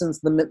the reasons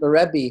the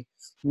Mittler Rebbe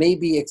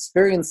maybe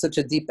experienced such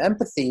a deep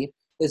empathy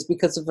is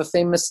because of a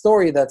famous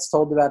story that's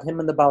told about him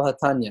and the Baal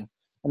HaTanya.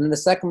 And in the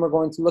second, we're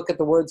going to look at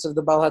the words of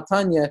the Baal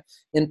HaTanya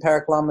in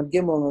Parak Lamed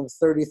Gimel in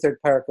the 33rd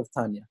Parak of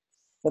Tanya.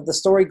 that the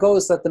story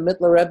goes that the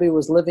Mittler Rebbe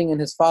was living in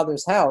his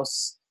father's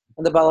house,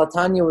 and the Baal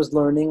HaTanya was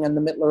learning, and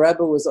the Mittler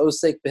Rebbe was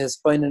osek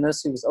b'hispoinus.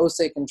 He was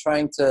osek in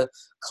trying to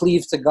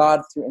cleave to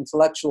God through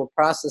intellectual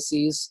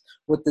processes,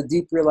 with the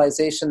deep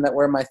realization that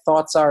where my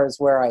thoughts are is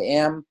where I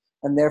am,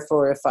 and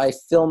therefore if I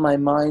fill my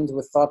mind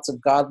with thoughts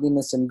of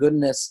godliness and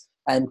goodness,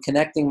 I'm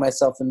connecting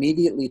myself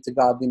immediately to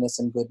godliness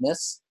and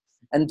goodness.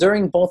 And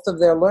during both of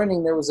their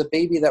learning, there was a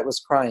baby that was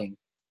crying.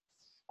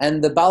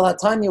 And the Baal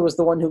HaTanya was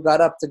the one who got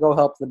up to go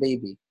help the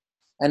baby.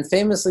 And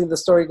famously, the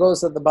story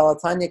goes that the Baal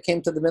HaTanya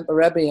came to the Mittler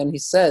Rebbe and he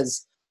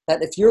says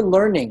that if your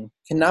learning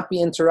cannot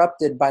be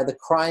interrupted by the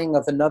crying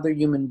of another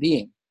human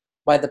being,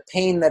 by the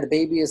pain that a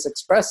baby is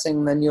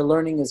expressing, then your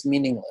learning is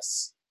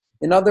meaningless.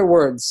 In other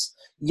words,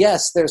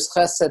 yes, there's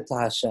chesed to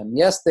Hashem.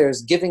 Yes,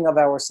 there's giving of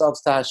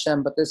ourselves to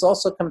Hashem, but there's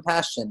also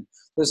compassion.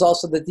 There's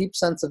also the deep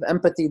sense of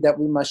empathy that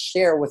we must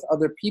share with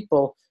other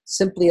people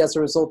simply as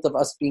a result of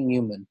us being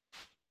human.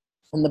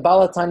 And the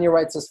Baal HaTanya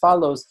writes as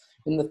follows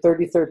in the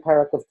 33rd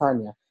parak of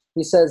Tanya.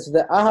 He says,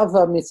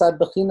 "Ve'ahava misad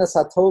bechinas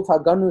hatov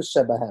haganus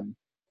shebahem,"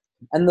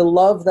 and the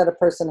love that a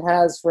person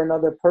has for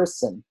another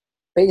person,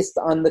 based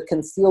on the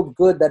concealed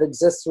good that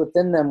exists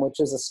within them, which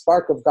is a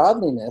spark of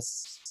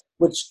godliness,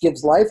 which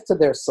gives life to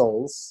their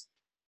souls,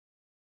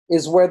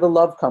 is where the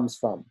love comes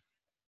from.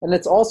 And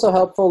it's also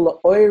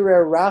helpful,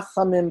 le'oirer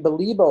rachamim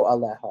belibo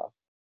aleha.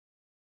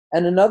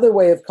 And another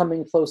way of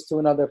coming close to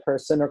another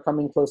person or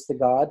coming close to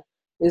God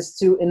is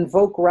to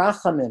invoke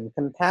rachamim,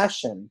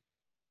 compassion,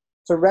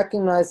 to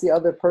recognize the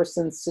other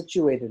person's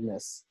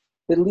situatedness.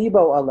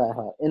 Belibo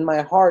aleha, in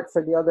my heart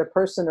for the other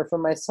person or for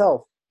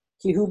myself.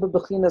 Kihu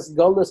bebechinas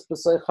golus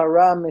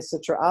b'soichara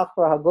mesitra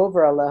achra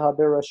hagover aleha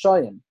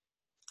berashoyim.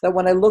 That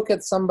when I look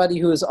at somebody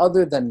who is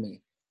other than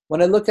me,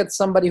 when I look at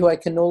somebody who I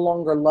can no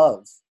longer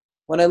love,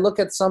 when I look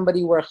at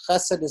somebody where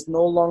chesed is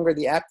no longer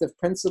the active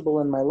principle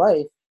in my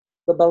life,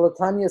 the Baal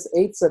HaTanya's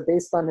Eitzah,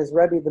 based on his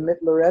Rebbe, the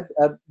Mittler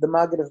Rebbe, the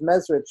Maggid of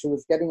Mezrich, who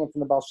was getting it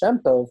from the Baal Shem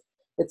Tov,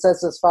 it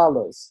says as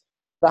follows,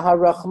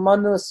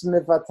 V'harachmanus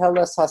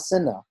mivateles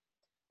hasina,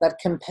 that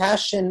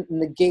compassion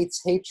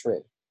negates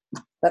hatred,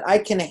 that I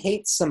can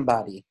hate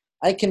somebody,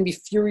 I can be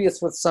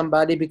furious with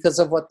somebody because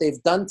of what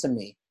they've done to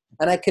me,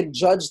 and I can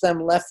judge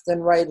them left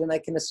and right, and I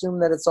can assume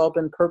that it's all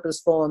been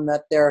purposeful and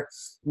that they're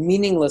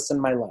meaningless in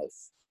my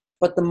life.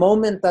 But the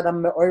moment that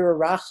I'm me'orer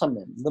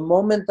rachamim, the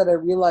moment that I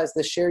realize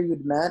the shared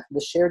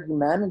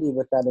humanity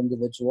with that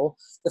individual,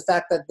 the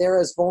fact that they're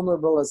as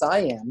vulnerable as I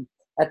am,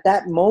 at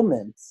that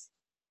moment,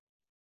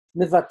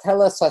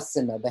 mivatelas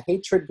hasina, the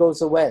hatred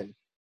goes away.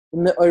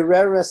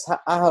 Me'oreres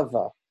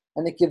ha'ahava,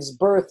 and it gives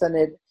birth and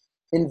it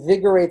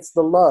invigorates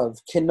the love.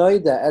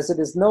 Kenoida, as it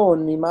is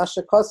known,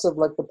 mimasha kosov,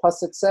 like the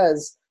pasuk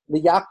says,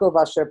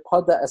 liYaakov asher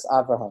pada es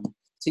Avraham.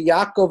 To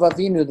Yaakov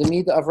Avinu, the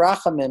midah of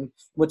Rachamim,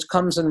 which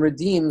comes and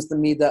redeems the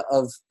midah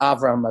of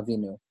Avraham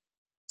Avinu.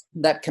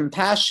 That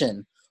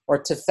compassion,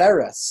 or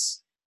Tiferes,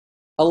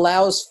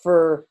 allows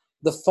for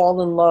the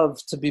fallen love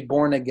to be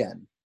born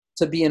again,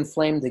 to be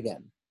inflamed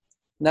again.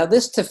 Now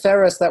this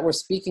Tiferes that we're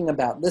speaking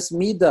about, this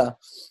midah,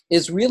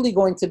 is really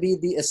going to be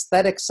the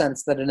aesthetic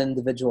sense that an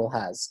individual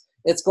has.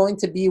 It's going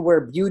to be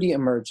where beauty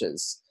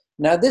emerges.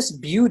 Now this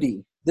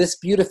beauty, this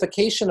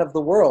beautification of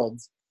the world,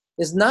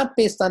 is not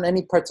based on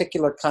any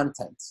particular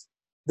content.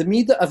 The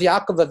midah of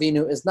Yaakov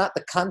Avinu is not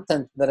the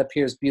content that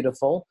appears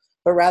beautiful,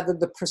 but rather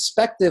the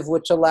perspective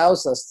which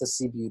allows us to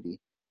see beauty.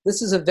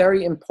 This is a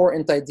very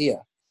important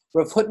idea.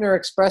 Rav Hutner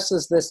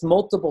expresses this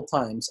multiple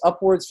times,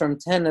 upwards from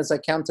 10 as I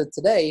counted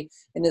today,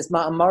 in his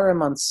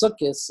Ma'amarim on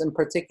Sukkos, in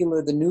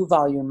particular the new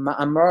volume,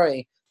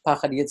 Ma'amarei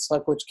Pachad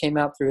Yitzchak, which came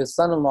out through his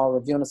son-in-law,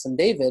 Rav Yonasan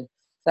David,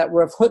 that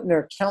Rav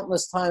Hutner,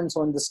 countless times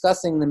when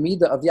discussing the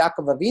midah of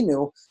Yaakov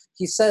Avinu,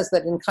 he says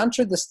that in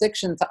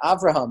contradistinction to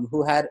Avraham,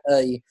 who had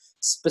a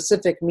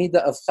specific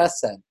midah of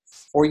chesed,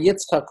 or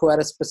Yitzchak, who had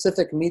a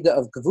specific midah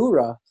of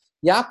gevura,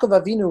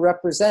 Yaakov Avinu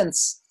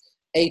represents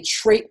a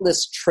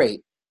traitless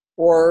trait,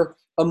 or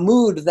a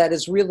mood that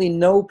is really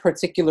no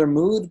particular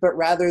mood, but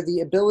rather the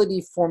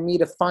ability for me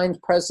to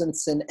find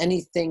presence in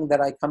anything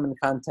that I come in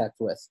contact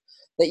with.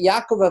 That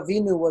Yaakov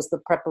Avinu was the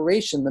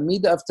preparation, the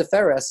midah of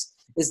Tiferes,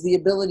 is the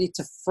ability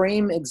to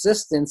frame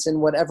existence in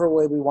whatever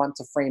way we want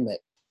to frame it.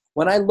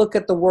 When I look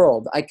at the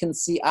world, I can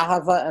see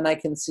ahava and I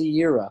can see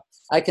yira.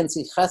 I can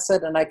see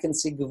chesed and I can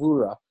see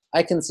gevura.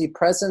 I can see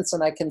presence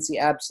and I can see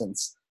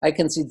absence. I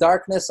can see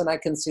darkness and I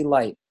can see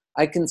light.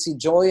 I can see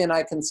joy and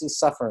I can see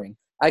suffering.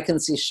 I can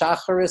see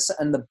shacharis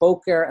and the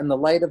boker and the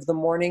light of the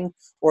morning,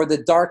 or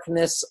the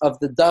darkness of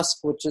the dusk,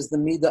 which is the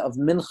midah of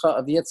mincha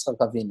of Yitzchak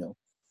Avinu.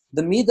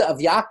 The midah of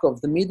Yaakov,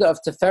 the midah of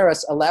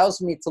Tiferes,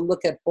 allows me to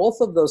look at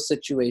both of those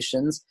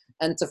situations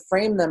and to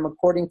frame them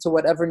according to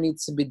whatever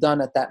needs to be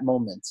done at that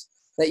moment.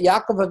 That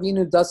Yaakov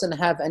Avinu doesn't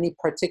have any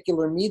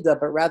particular midah,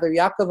 but rather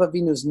Yaakov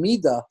Avinu's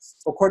midah,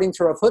 according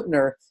to Rav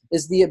Hutner,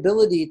 is the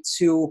ability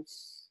to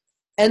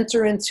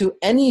enter into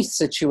any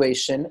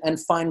situation and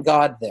find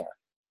God there.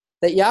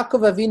 That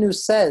Yaakov Avinu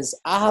says,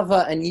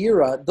 Ahava and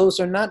Yira, those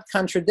are not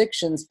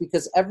contradictions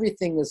because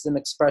everything is an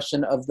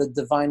expression of the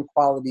divine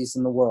qualities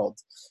in the world.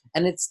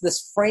 And it's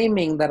this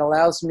framing that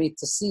allows me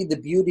to see the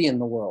beauty in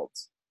the world.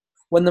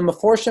 When the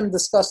Meforshim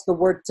discuss the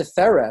word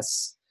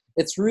Tiferes,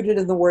 it's rooted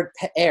in the word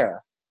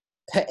Pe'er.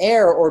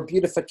 Pe'er, or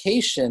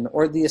beautification,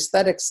 or the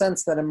aesthetic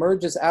sense that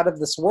emerges out of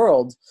this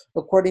world,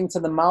 according to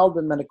the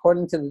Malbim and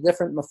according to the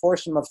different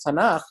Meforshim of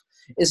Tanakh,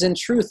 is in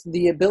truth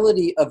the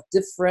ability of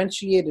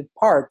differentiated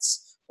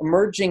parts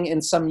emerging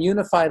in some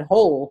unified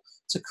whole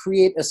to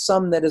create a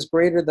sum that is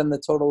greater than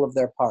the total of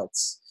their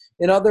parts.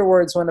 In other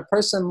words, when a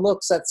person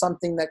looks at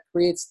something that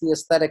creates the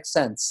aesthetic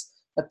sense,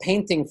 a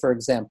painting, for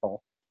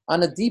example,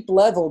 on a deep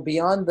level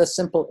beyond the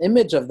simple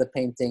image of the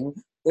painting,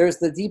 there's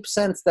the deep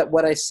sense that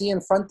what I see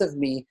in front of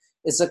me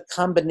is a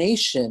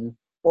combination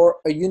or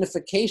a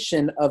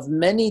unification of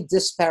many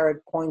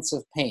disparate points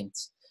of paint,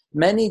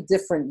 many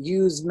different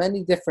hues,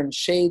 many different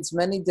shades,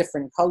 many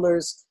different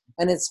colors,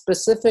 and it's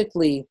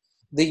specifically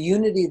the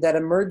unity that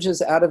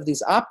emerges out of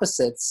these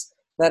opposites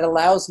that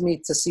allows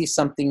me to see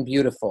something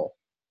beautiful.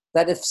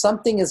 That if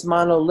something is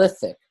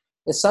monolithic,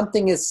 if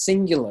something is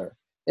singular,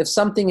 if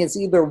something is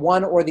either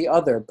one or the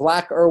other,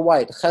 black or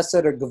white,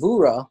 chesed or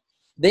gevura,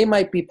 they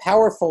might be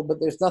powerful, but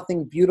there's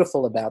nothing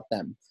beautiful about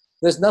them.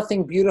 There's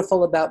nothing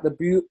beautiful about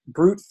the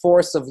brute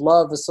force of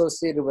love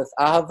associated with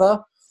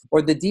ahava,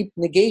 or the deep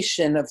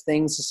negation of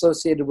things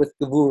associated with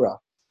gevura.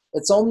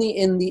 It's only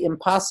in the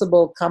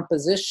impossible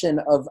composition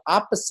of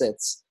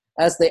opposites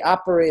as they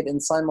operate in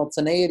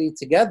simultaneity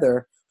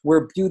together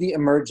where beauty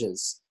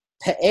emerges.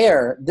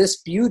 Pe'er, this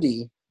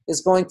beauty,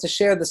 is going to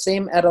share the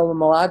same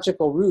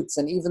etymological roots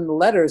and even the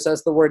letters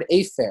as the word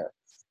afer,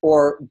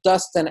 or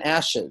dust and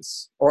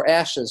ashes, or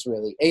ashes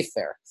really,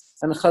 afer.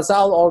 And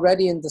Chazal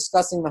already in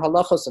discussing the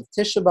halachos of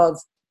Tisha B'Av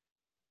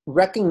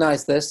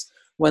recognize this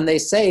when they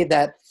say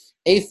that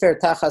afer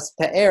tachas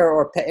pe'er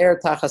or pe'er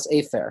tachas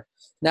afer.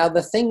 Now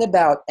the thing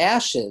about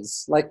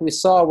ashes, like we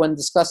saw when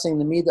discussing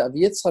the Midah of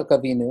Yitzchak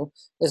Avinu,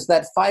 is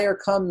that fire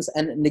comes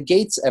and it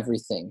negates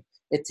everything.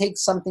 It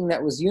takes something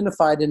that was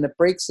unified and it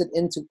breaks it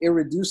into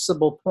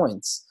irreducible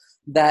points.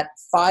 That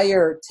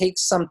fire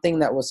takes something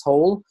that was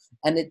whole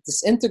and it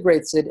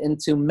disintegrates it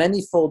into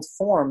manyfold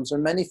forms or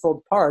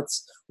manyfold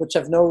parts which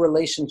have no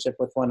relationship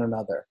with one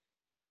another.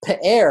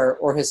 Pe'er,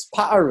 or his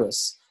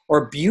pa'arus,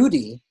 or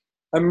beauty,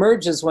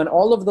 emerges when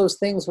all of those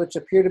things which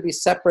appear to be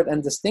separate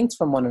and distinct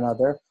from one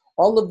another,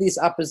 all of these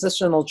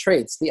oppositional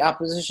traits, the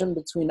opposition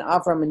between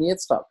Avram and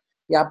Yitzchak,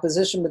 the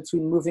opposition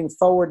between moving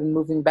forward and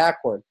moving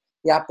backward,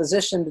 the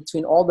opposition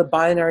between all the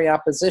binary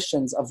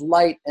oppositions of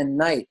light and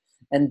night,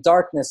 and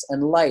darkness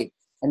and light,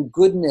 and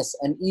goodness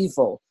and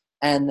evil,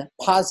 and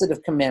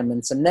positive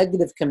commandments and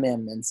negative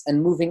commandments,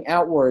 and moving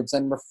outwards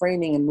and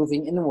refraining and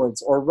moving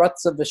inwards, or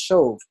Ratzah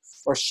v'Shov,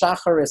 or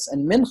Shacharis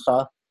and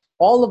Mincha,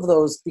 all of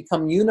those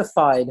become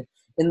unified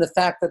in the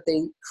fact that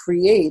they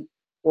create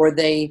or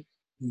they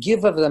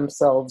give of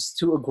themselves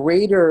to a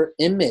greater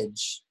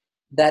image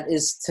that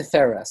is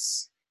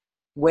Tiferes,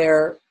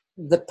 where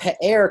the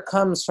Pe'er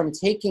comes from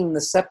taking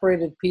the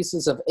separated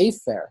pieces of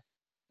Afer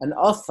and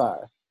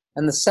Afar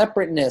and the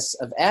separateness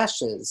of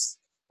ashes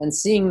and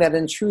seeing that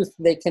in truth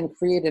they can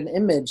create an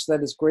image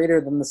that is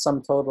greater than the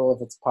sum total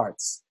of its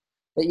parts.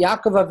 That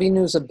Yaakov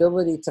Avinu's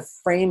ability to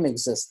frame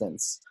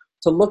existence,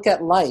 to look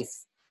at life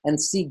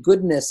and see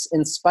goodness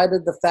in spite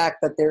of the fact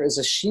that there is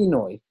a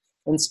shinoi,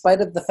 in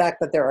spite of the fact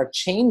that there are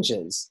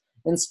changes,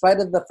 in spite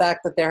of the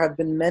fact that there have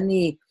been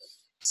many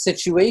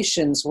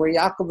situations where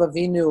Yaakov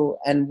Avinu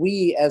and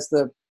we as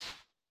the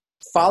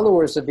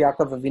followers of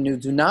Yaakov Avinu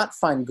do not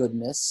find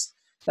goodness,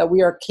 that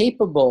we are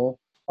capable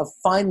of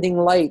finding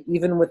light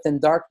even within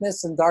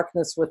darkness and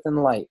darkness within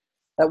light.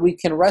 That we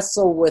can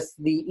wrestle with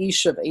the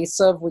Ish of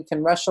Esav, we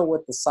can wrestle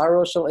with the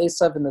Saro Shel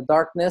Esav in the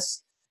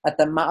darkness, at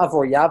the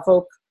Ma'avor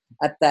Yavok,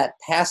 at that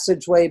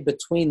passageway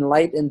between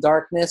light and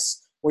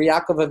darkness, where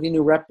Yaakov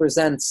Avinu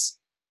represents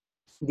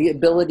the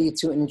ability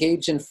to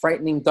engage in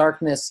frightening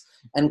darkness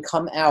and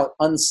come out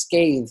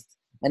unscathed,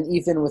 and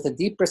even with a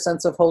deeper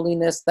sense of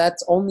holiness.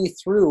 That's only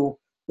through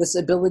this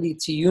ability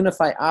to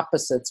unify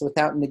opposites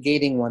without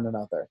negating one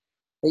another.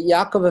 That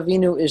Yaakov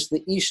Avinu is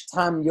the Ish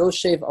Tam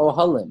Yoshev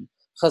Ohalim.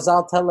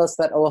 Chazal tell us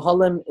that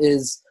Ohalim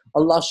is a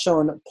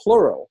lashon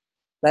plural,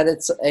 that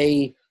it's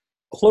a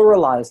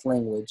pluralized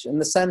language in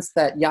the sense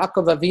that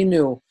Yaakov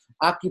Avinu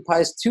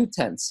occupies two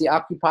tents. He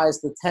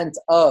occupies the tent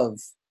of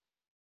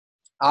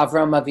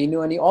Avram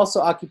Avinu, and he also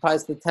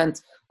occupies the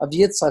tent of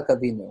Yitzchak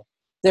Avinu.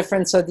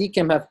 Different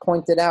tzaddikim have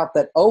pointed out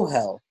that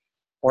Ohel,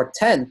 or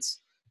tent,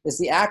 is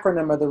the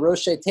acronym or the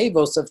Roshei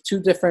Tevos of two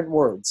different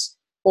words.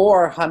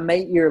 Or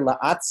Hameir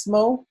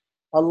La'atzmo,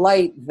 a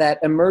light that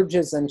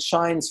emerges and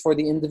shines for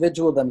the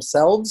individual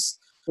themselves,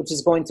 which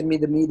is going to be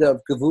the Midah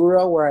of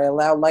Gevura, where I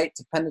allow light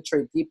to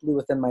penetrate deeply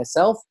within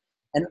myself,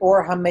 and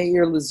Or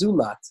Hameir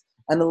Lezulat,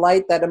 and a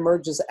light that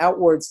emerges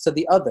outwards to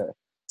the other.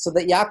 So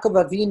that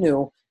Yaakov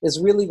Avinu is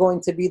really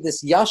going to be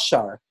this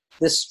yashar,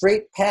 this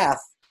straight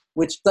path,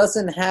 which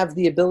doesn't have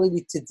the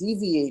ability to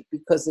deviate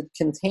because it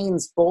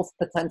contains both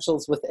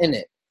potentials within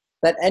it.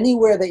 that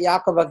anywhere that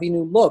Yaakov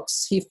Avinu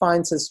looks, he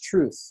finds his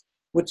truth,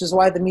 which is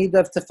why the Midah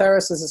of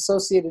Tiferes is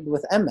associated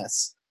with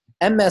Emes.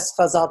 Emes,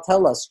 Chazal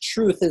tell us,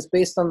 truth is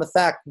based on the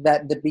fact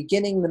that the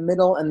beginning, the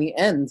middle, and the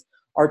end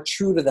are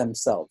true to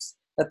themselves.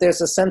 That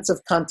there's a sense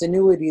of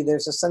continuity,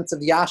 there's a sense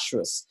of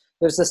Yashrus,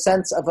 there's a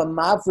sense of a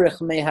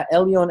Mavrich Meha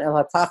Elyon El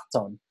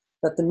HaTachton,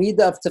 that the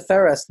Midah of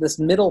Tiferes, this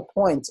middle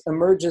point,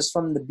 emerges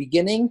from the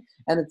beginning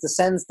and it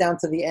descends down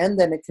to the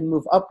end and it can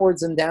move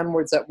upwards and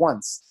downwards at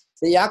once.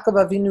 The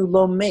Yaakov Avinu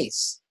lo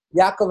meis.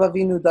 Yaakov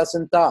Avinu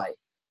doesn't die.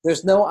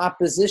 There's no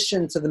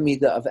opposition to the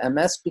Midah of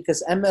Emes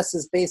because Emes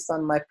is based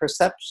on my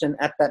perception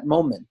at that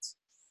moment.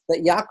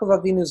 That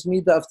Yaakov Avinu's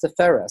Midah of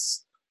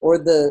Tiferes, or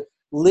the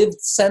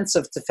lived sense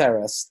of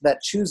Tiferes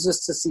that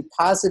chooses to see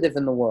positive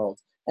in the world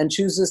and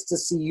chooses to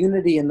see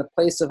unity in the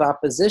place of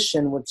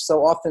opposition, which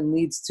so often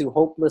leads to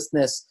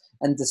hopelessness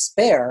and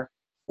despair,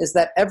 is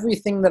that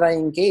everything that I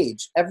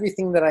engage,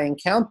 everything that I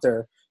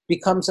encounter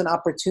becomes an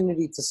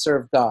opportunity to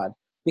serve God,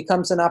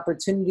 becomes an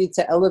opportunity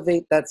to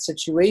elevate that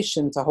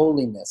situation to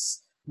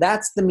holiness.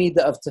 That's the Midah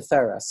of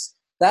Tiferes.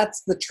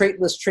 That's the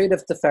traitless trait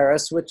of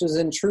Tiferes, which is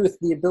in truth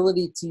the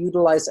ability to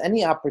utilize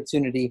any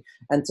opportunity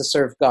and to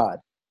serve God.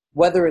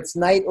 Whether it's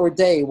night or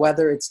day,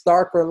 whether it's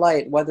dark or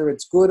light, whether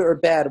it's good or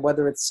bad,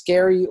 whether it's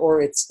scary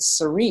or it's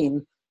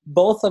serene,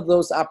 both of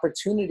those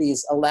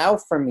opportunities allow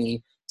for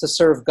me to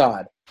serve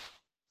God.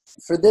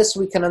 For this,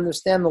 we can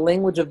understand the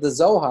language of the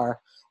Zohar,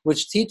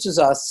 which teaches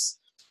us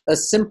a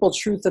simple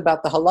truth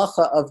about the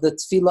halacha of the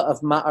tefillah of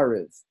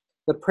Ma'ariv,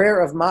 the prayer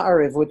of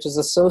Ma'ariv, which is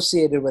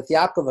associated with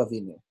Yaakov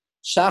Avinu,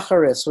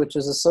 Shacharis, which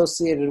is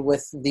associated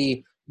with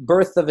the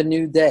birth of a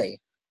new day,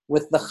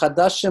 with the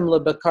Chadashim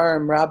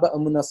Lebekarim Rabba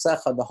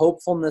Amunasecha, the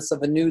hopefulness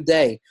of a new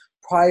day,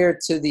 prior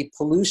to the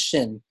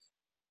pollution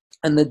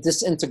and the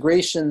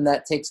disintegration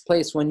that takes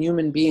place when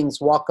human beings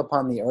walk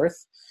upon the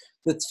earth.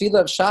 The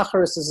Tefillah of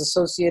Shacharis is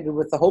associated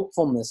with the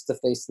hopefulness to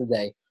face the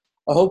day,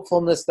 a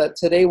hopefulness that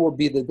today will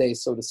be the day,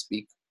 so to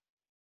speak.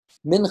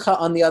 Mincha,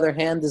 on the other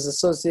hand, is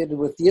associated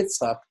with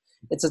Yitzchak.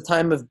 It's a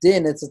time of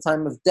din, it's a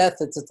time of death,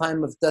 it's a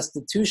time of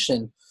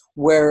destitution,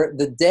 where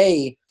the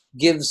day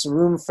gives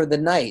room for the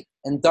night,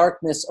 and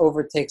darkness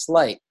overtakes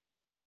light.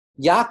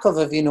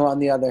 Yaakov Avinu, on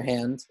the other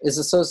hand, is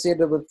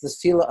associated with the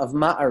tefillah of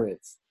Ma'ariv,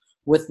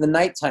 with the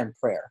nighttime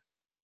prayer.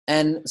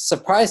 And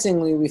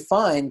surprisingly, we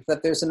find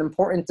that there's an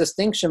important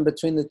distinction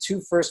between the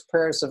two first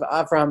prayers of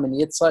Avraham and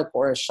Yitzchak,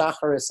 or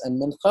Shacharis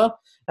and Mincha,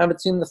 and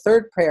between the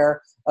third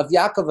prayer of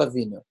Yaakov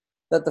Avinu.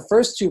 That the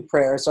first two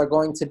prayers are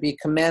going to be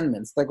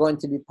commandments. They're going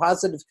to be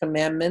positive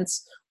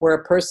commandments where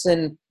a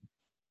person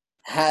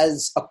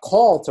has a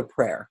call to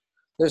prayer.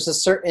 There's a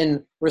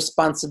certain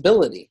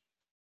responsibility.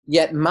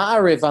 Yet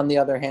Ma'ariv, on the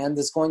other hand,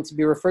 is going to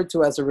be referred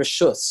to as a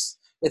reshus.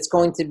 It's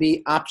going to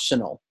be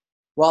optional.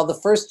 While the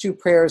first two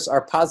prayers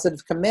are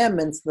positive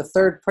commandments, the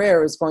third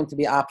prayer is going to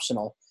be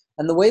optional.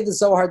 And the way the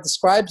Zohar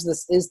describes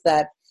this is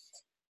that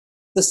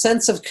the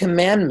sense of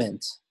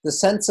commandment, the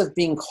sense of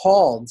being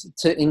called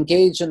to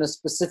engage in a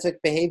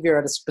specific behavior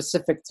at a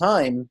specific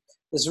time,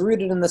 is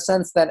rooted in the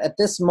sense that at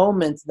this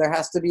moment, there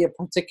has to be a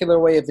particular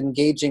way of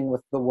engaging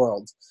with the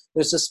world.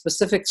 There's a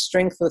specific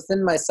strength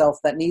within myself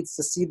that needs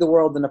to see the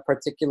world in a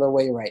particular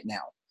way right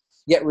now.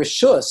 Yet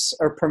reshus,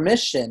 or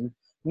permission,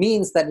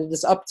 means that it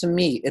is up to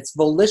me. It's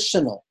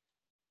volitional.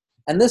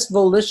 And this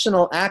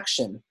volitional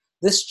action,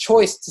 this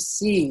choice to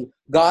see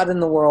God in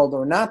the world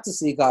or not to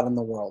see God in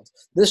the world,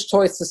 this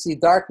choice to see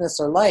darkness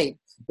or light,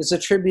 is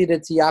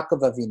attributed to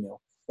Yaakov Avinu.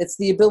 It's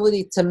the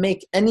ability to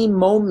make any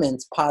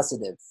moment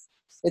positive.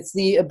 It's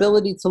the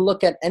ability to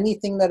look at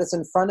anything that is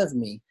in front of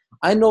me.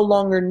 I no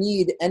longer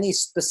need any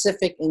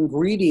specific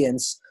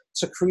ingredients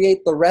to create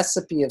the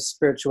recipe of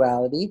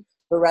spirituality,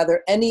 but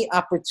rather any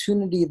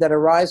opportunity that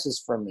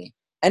arises for me.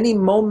 Any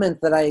moment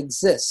that I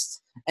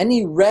exist,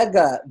 any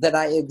rega that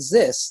I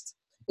exist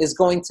is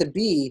going to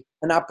be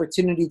an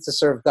opportunity to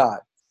serve God,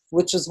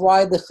 which is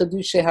why the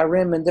Chidushei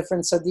Harim and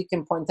different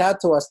tzaddikim point out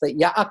to us that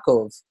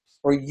Yaakov,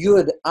 or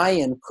Yud,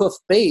 Ayin, Kuf,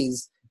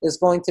 Beis, is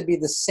going to be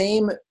the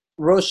same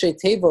Roshei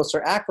Tevos,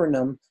 or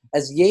acronym,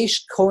 as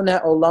Yesh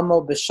Kona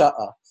Olamo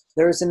B'Sha'a.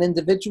 There is an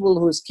individual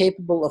who is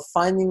capable of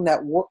finding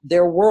that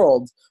their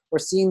world, or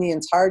seeing the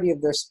entirety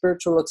of their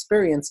spiritual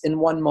experience in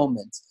one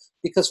moment.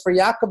 Because for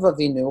Yaakov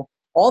Avinu,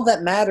 all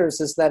that matters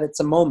is that it's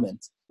a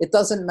moment. It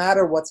doesn't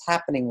matter what's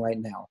happening right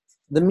now.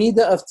 The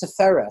Midah of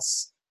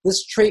Tiferes,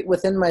 this trait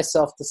within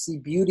myself to see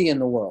beauty in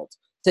the world,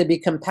 to be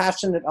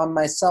compassionate on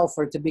myself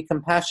or to be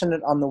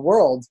compassionate on the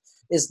world,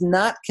 is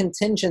not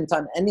contingent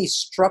on any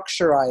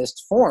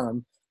structurized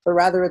form, but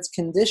rather it's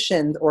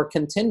conditioned or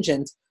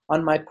contingent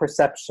on my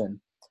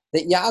perception.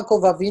 That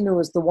Yaakov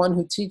Avinu is the one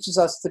who teaches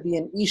us to be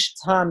an Ish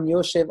Tam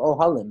Yoshev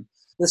Ohalim,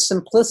 the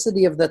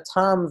simplicity of the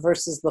Tam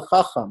versus the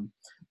Chacham,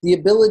 the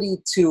ability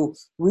to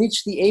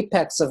reach the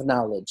apex of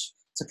knowledge,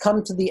 to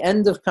come to the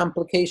end of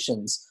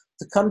complications,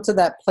 to come to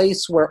that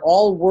place where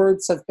all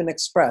words have been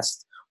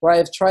expressed, where I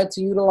have tried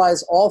to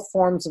utilize all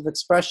forms of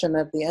expression.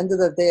 At the end of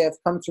the day,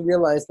 I've come to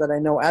realize that I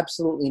know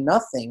absolutely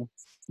nothing.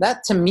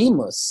 That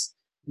tamimus,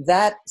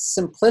 that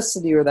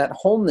simplicity or that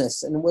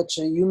wholeness in which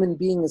a human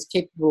being is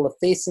capable of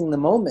facing the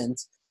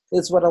moment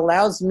is what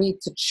allows me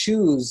to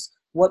choose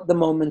what the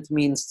moment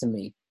means to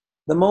me.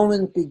 The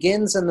moment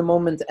begins and the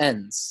moment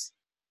ends.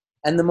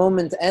 And the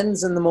moment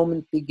ends and the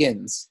moment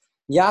begins.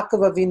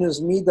 Yaakov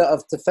Avinu's midah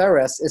of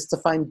Tiferes is to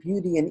find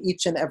beauty in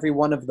each and every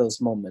one of those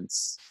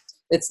moments.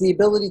 It's the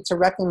ability to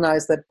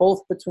recognize that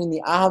both between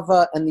the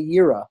ahava and the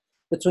yira,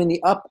 between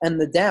the up and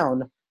the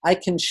down, I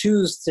can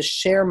choose to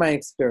share my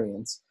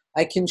experience.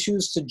 I can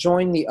choose to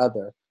join the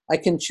other. I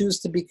can choose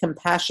to be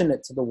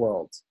compassionate to the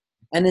world.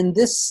 And in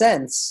this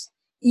sense,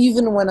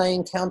 even when I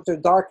encounter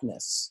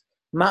darkness,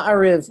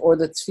 Ma'ariv, or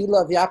the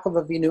tefillah of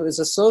Yaakov Avinu, is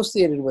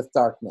associated with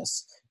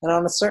darkness. And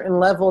on a certain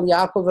level,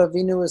 Yaakov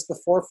Avinu is the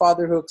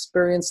forefather who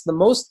experienced the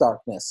most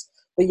darkness.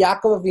 But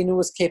Yaakov Avinu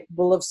was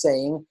capable of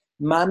saying,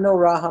 Ma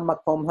norah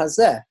hamakom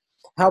hazeh.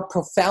 How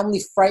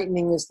profoundly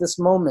frightening is this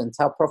moment?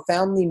 How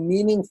profoundly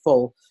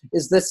meaningful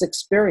is this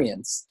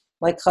experience?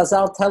 Like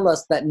Chazal tell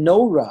us that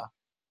Norah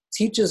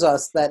teaches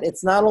us that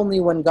it's not only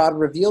when God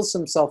reveals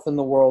himself in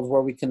the world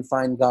where we can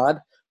find God,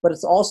 but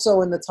it's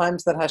also in the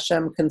times that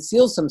Hashem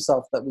conceals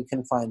himself that we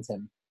can find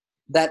him.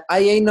 That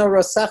ayeno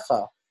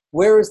rasecha,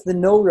 where is the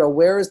Norah?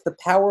 Where is the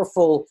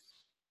powerful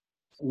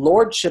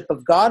lordship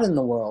of God in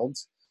the world?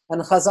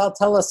 And Chazal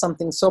tell us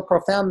something so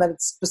profound that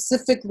it's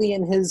specifically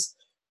in his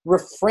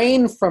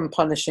refrain from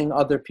punishing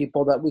other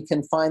people that we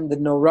can find the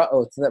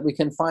nora'ot, that we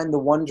can find the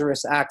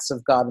wondrous acts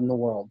of God in the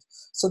world.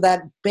 So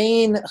that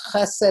bein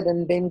chesed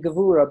and bein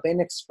gevura, bein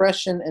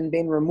expression and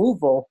bein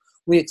removal,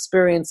 we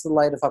experience the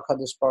light of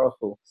HaKadosh Baruch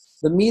Hu.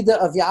 The midah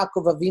of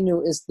Yaakov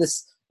Avinu is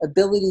this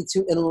ability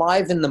to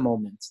enliven the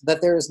moment,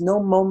 that there is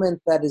no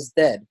moment that is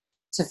dead.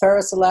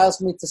 Tiferes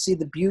allows me to see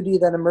the beauty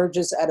that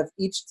emerges out of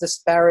each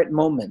disparate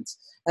moment,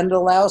 and it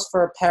allows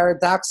for a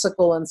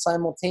paradoxical and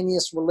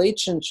simultaneous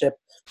relationship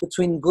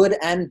between good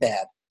and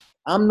bad.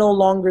 I'm no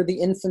longer the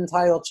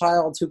infantile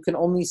child who can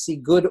only see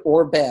good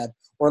or bad,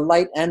 or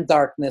light and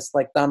darkness,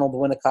 like Donald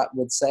Winnicott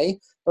would say,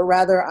 but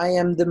rather I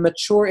am the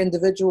mature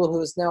individual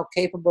who is now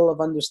capable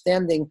of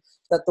understanding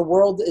that the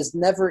world is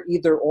never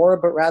either or,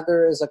 but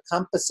rather is a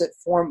composite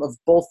form of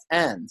both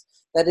and,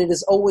 that it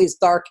is always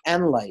dark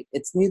and light.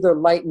 It's neither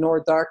light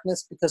nor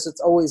darkness because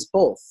it's always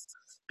both,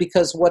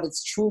 because what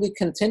it's truly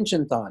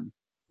contingent on,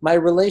 my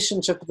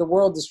relationship with the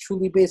world, is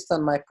truly based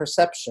on my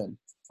perception,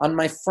 on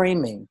my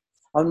framing,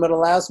 on what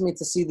allows me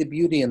to see the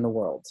beauty in the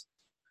world.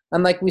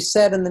 And like we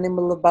said, in the name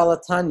of the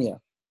Balatanya,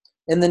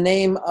 in the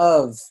name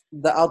of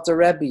the Alter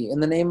Rebbe, in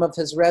the name of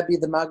his Rebbe,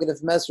 the Maggid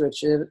of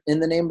Mezrich, in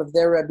the name of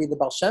their Rebbe, the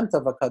Baal Shem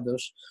Tov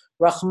HaKadosh,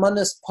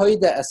 Rachmanis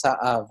poida es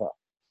ha'ava.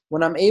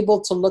 When I'm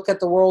able to look at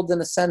the world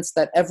in a sense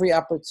that every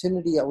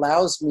opportunity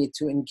allows me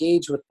to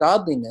engage with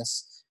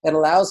godliness, it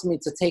allows me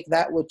to take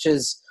that which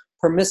is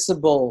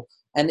permissible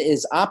and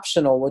is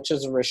optional, which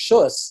is a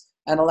reshus,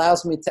 and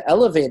allows me to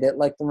elevate it,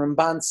 like the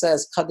Ramban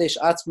says, Kadesh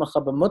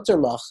atzmacha b'muter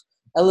lach,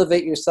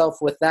 elevate yourself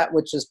with that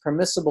which is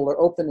permissible or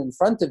open in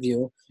front of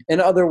you. In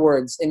other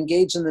words,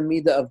 engage in the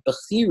midah of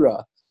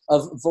bechira,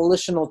 of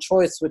volitional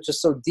choice, which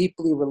is so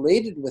deeply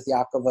related with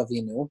Yaakov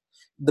Avinu.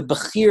 The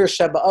bechir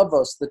sheba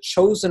avos, the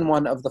chosen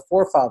one of the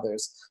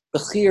forefathers.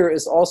 Bechir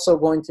is also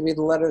going to be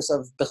the letters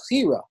of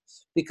bechira,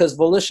 because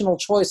volitional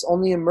choice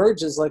only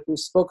emerges, like we've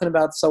spoken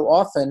about so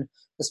often,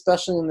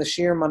 especially in the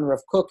Shir Man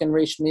Rav Kook and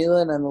Reish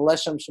Milan and the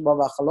Leshem Sheba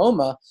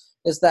V'Chaloma,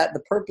 is that the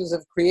purpose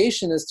of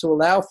creation is to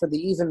allow for the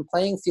even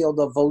playing field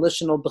of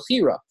volitional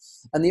bechira.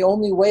 And the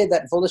only way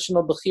that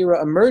volitional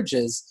bechira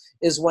emerges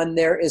is when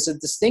there is a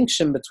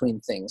distinction between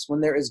things, when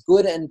there is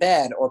good and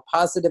bad, or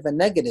positive and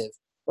negative,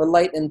 or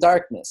light and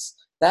darkness.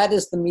 That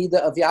is the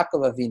midah of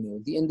Yaakov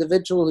Avinu, the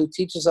individual who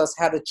teaches us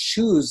how to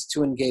choose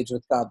to engage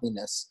with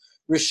godliness.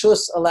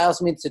 Rishus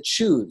allows me to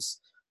choose.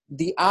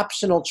 The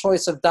optional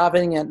choice of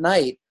davening at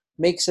night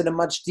makes it a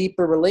much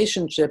deeper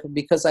relationship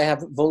because I have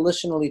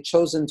volitionally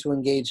chosen to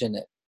engage in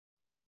it.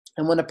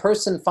 And when a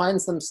person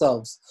finds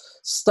themselves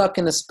stuck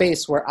in a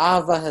space where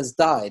ahava has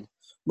died,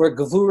 where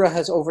gevura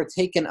has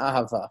overtaken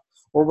ahava,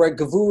 or where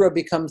gevura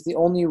becomes the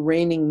only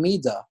reigning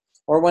midah,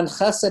 or when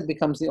chesed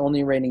becomes the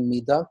only reigning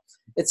midah,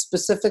 it's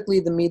specifically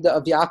the midah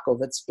of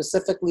Yaakov. It's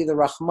specifically the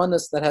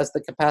Rachmanis that has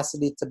the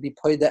capacity to be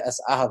poida es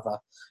ahava.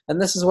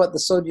 And this is what the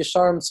Sod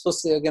Yesharim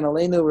Schusi Agen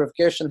Aleinu, Rav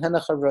Gershon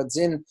Henach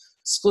Radzin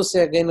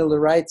Schusi Agenu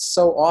writes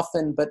so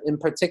often, but in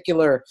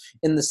particular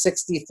in the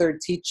 63rd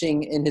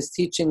teaching, in his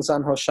teachings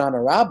on Rosh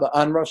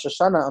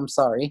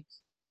Hashanah,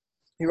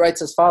 he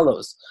writes as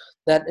follows,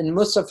 that in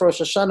Musaf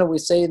Rosh Hashanah, we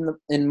say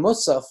in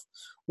Musaf,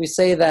 we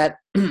say that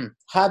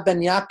Ha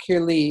ben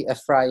yakir li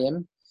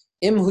Ephraim,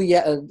 im hu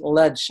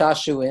led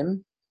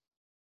shashuim,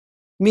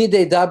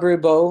 midei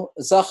dabribo,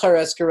 zachar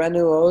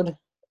eskerenu od,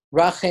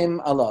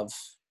 rachem alav.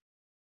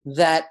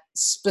 That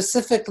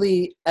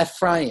specifically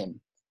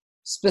Ephraim,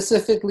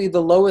 specifically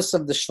the lowest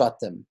of the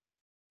Shvatim.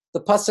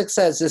 The pasuk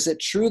says, is it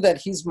true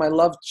that he's my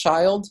loved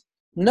child?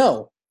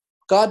 No.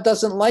 God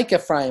doesn't like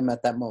Ephraim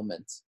at that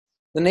moment.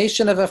 The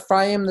nation of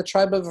Ephraim, the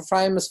tribe of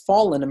Ephraim, is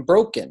fallen and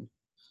broken.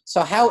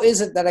 So how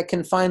is it that I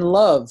can find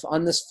love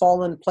on this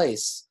fallen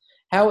place?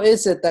 How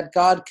is it that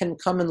God can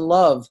come and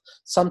love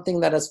something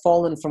that has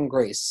fallen from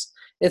grace?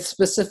 It's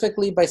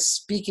specifically by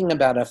speaking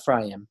about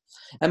Ephraim.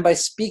 And by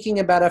speaking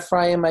about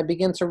Ephraim, I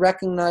begin to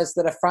recognize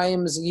that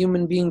Ephraim is a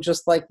human being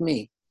just like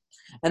me.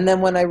 And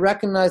then when I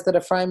recognize that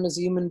Ephraim is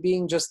a human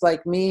being just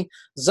like me,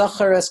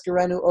 Zachar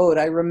Eskerenu Od,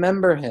 I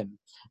remember him.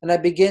 And I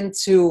begin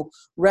to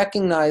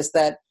recognize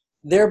that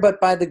there but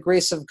by the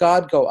grace of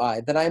God go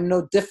I, that I am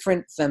no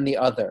different than the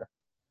other.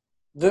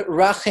 The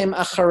Rachem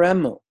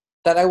Acharemu,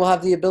 that I will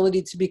have the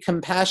ability to be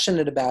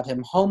compassionate about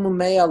him. Homu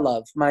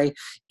Me'alav, my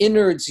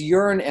innards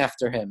yearn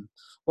after him.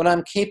 When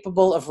I'm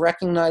capable of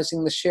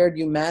recognizing the shared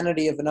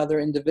humanity of another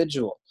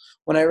individual,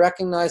 when I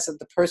recognize that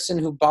the person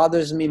who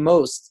bothers me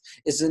most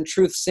is in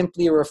truth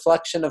simply a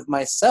reflection of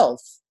myself,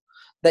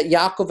 that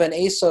Yaakov and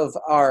Esav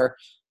are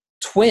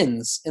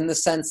twins in the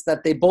sense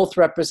that they both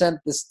represent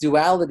this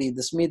duality,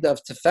 this midah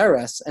of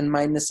Tiferes, and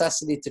my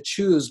necessity to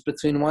choose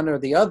between one or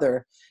the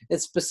other,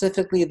 it's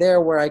specifically there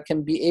where I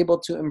can be able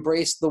to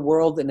embrace the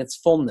world in its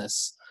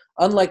fullness.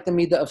 Unlike the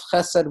midah of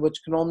Chesed,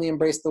 which can only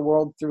embrace the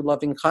world through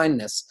loving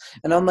kindness,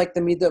 and unlike the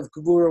midah of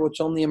Gevura,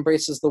 which only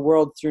embraces the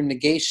world through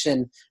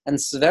negation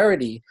and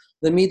severity,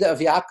 the midah of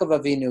Yaakov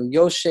Avinu,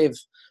 Yoshev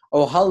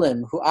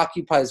Ohalim, who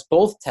occupies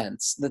both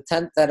tents, the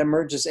tent that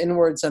emerges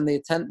inwards and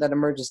the tent that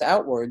emerges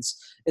outwards,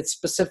 it's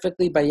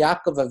specifically by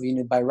Yaakov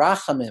Avinu, by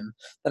Rachamim,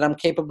 that I'm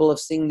capable of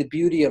seeing the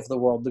beauty of the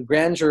world, the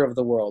grandeur of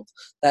the world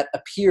that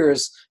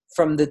appears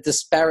from the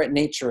disparate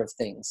nature of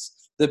things.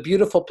 The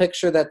beautiful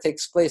picture that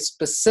takes place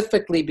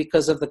specifically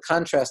because of the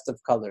contrast of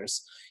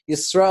colors.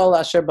 Yisrael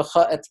asher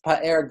b'cha et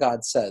pa'er,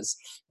 God says,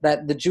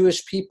 that the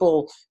Jewish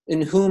people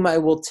in whom I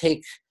will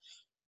take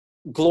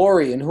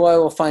glory and who I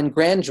will find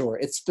grandeur.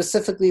 It's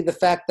specifically the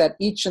fact that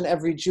each and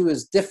every Jew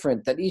is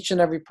different, that each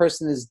and every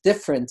person is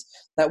different,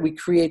 that we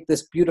create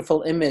this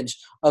beautiful image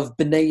of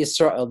Bnei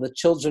Yisrael, the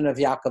children of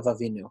Yaakov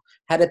Avinu.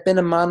 Had it been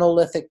a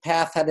monolithic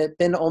path, had it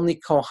been only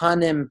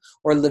Kohanim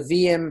or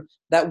Leviim,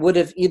 that would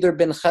have either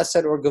been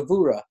Chesed or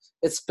Gevura.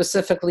 It's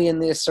specifically in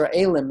the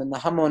Israelim, in the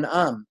Hamon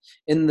Am,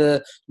 in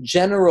the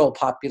general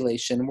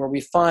population, where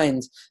we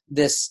find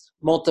this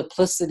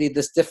multiplicity,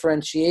 this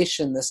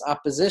differentiation, this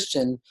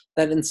opposition,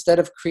 that instead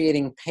of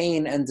creating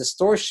pain and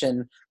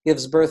distortion,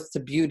 gives birth to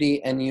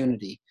beauty and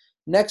unity.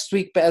 Next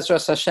week,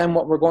 Be'ezras Hashem,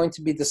 what we're going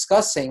to be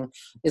discussing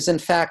is, in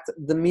fact,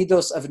 the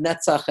midos of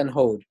Netzach and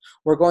Hod.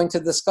 We're going to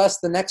discuss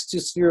the next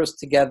two spheres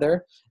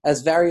together,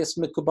 as various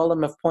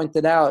Mikubalim have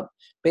pointed out,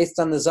 based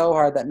on the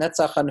Zohar, that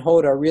Netzach and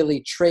Hod are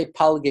really Trei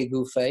Palge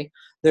Gufe.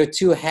 They're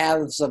two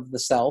halves of the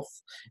self,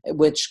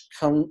 which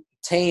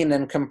contain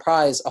and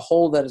comprise a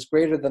whole that is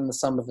greater than the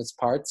sum of its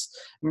parts.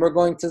 And we're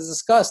going to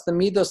discuss the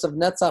midos of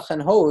Netzach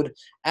and Hod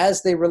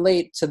as they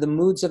relate to the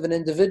moods of an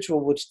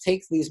individual, which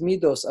take these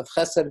midos of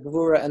Chesed,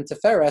 Gevura, and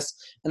Tiferes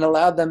and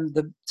allow them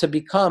to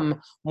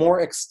become more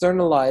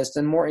externalized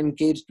and more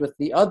engaged with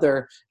the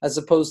other, as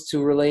opposed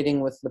to relating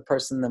with the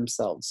person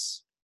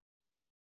themselves.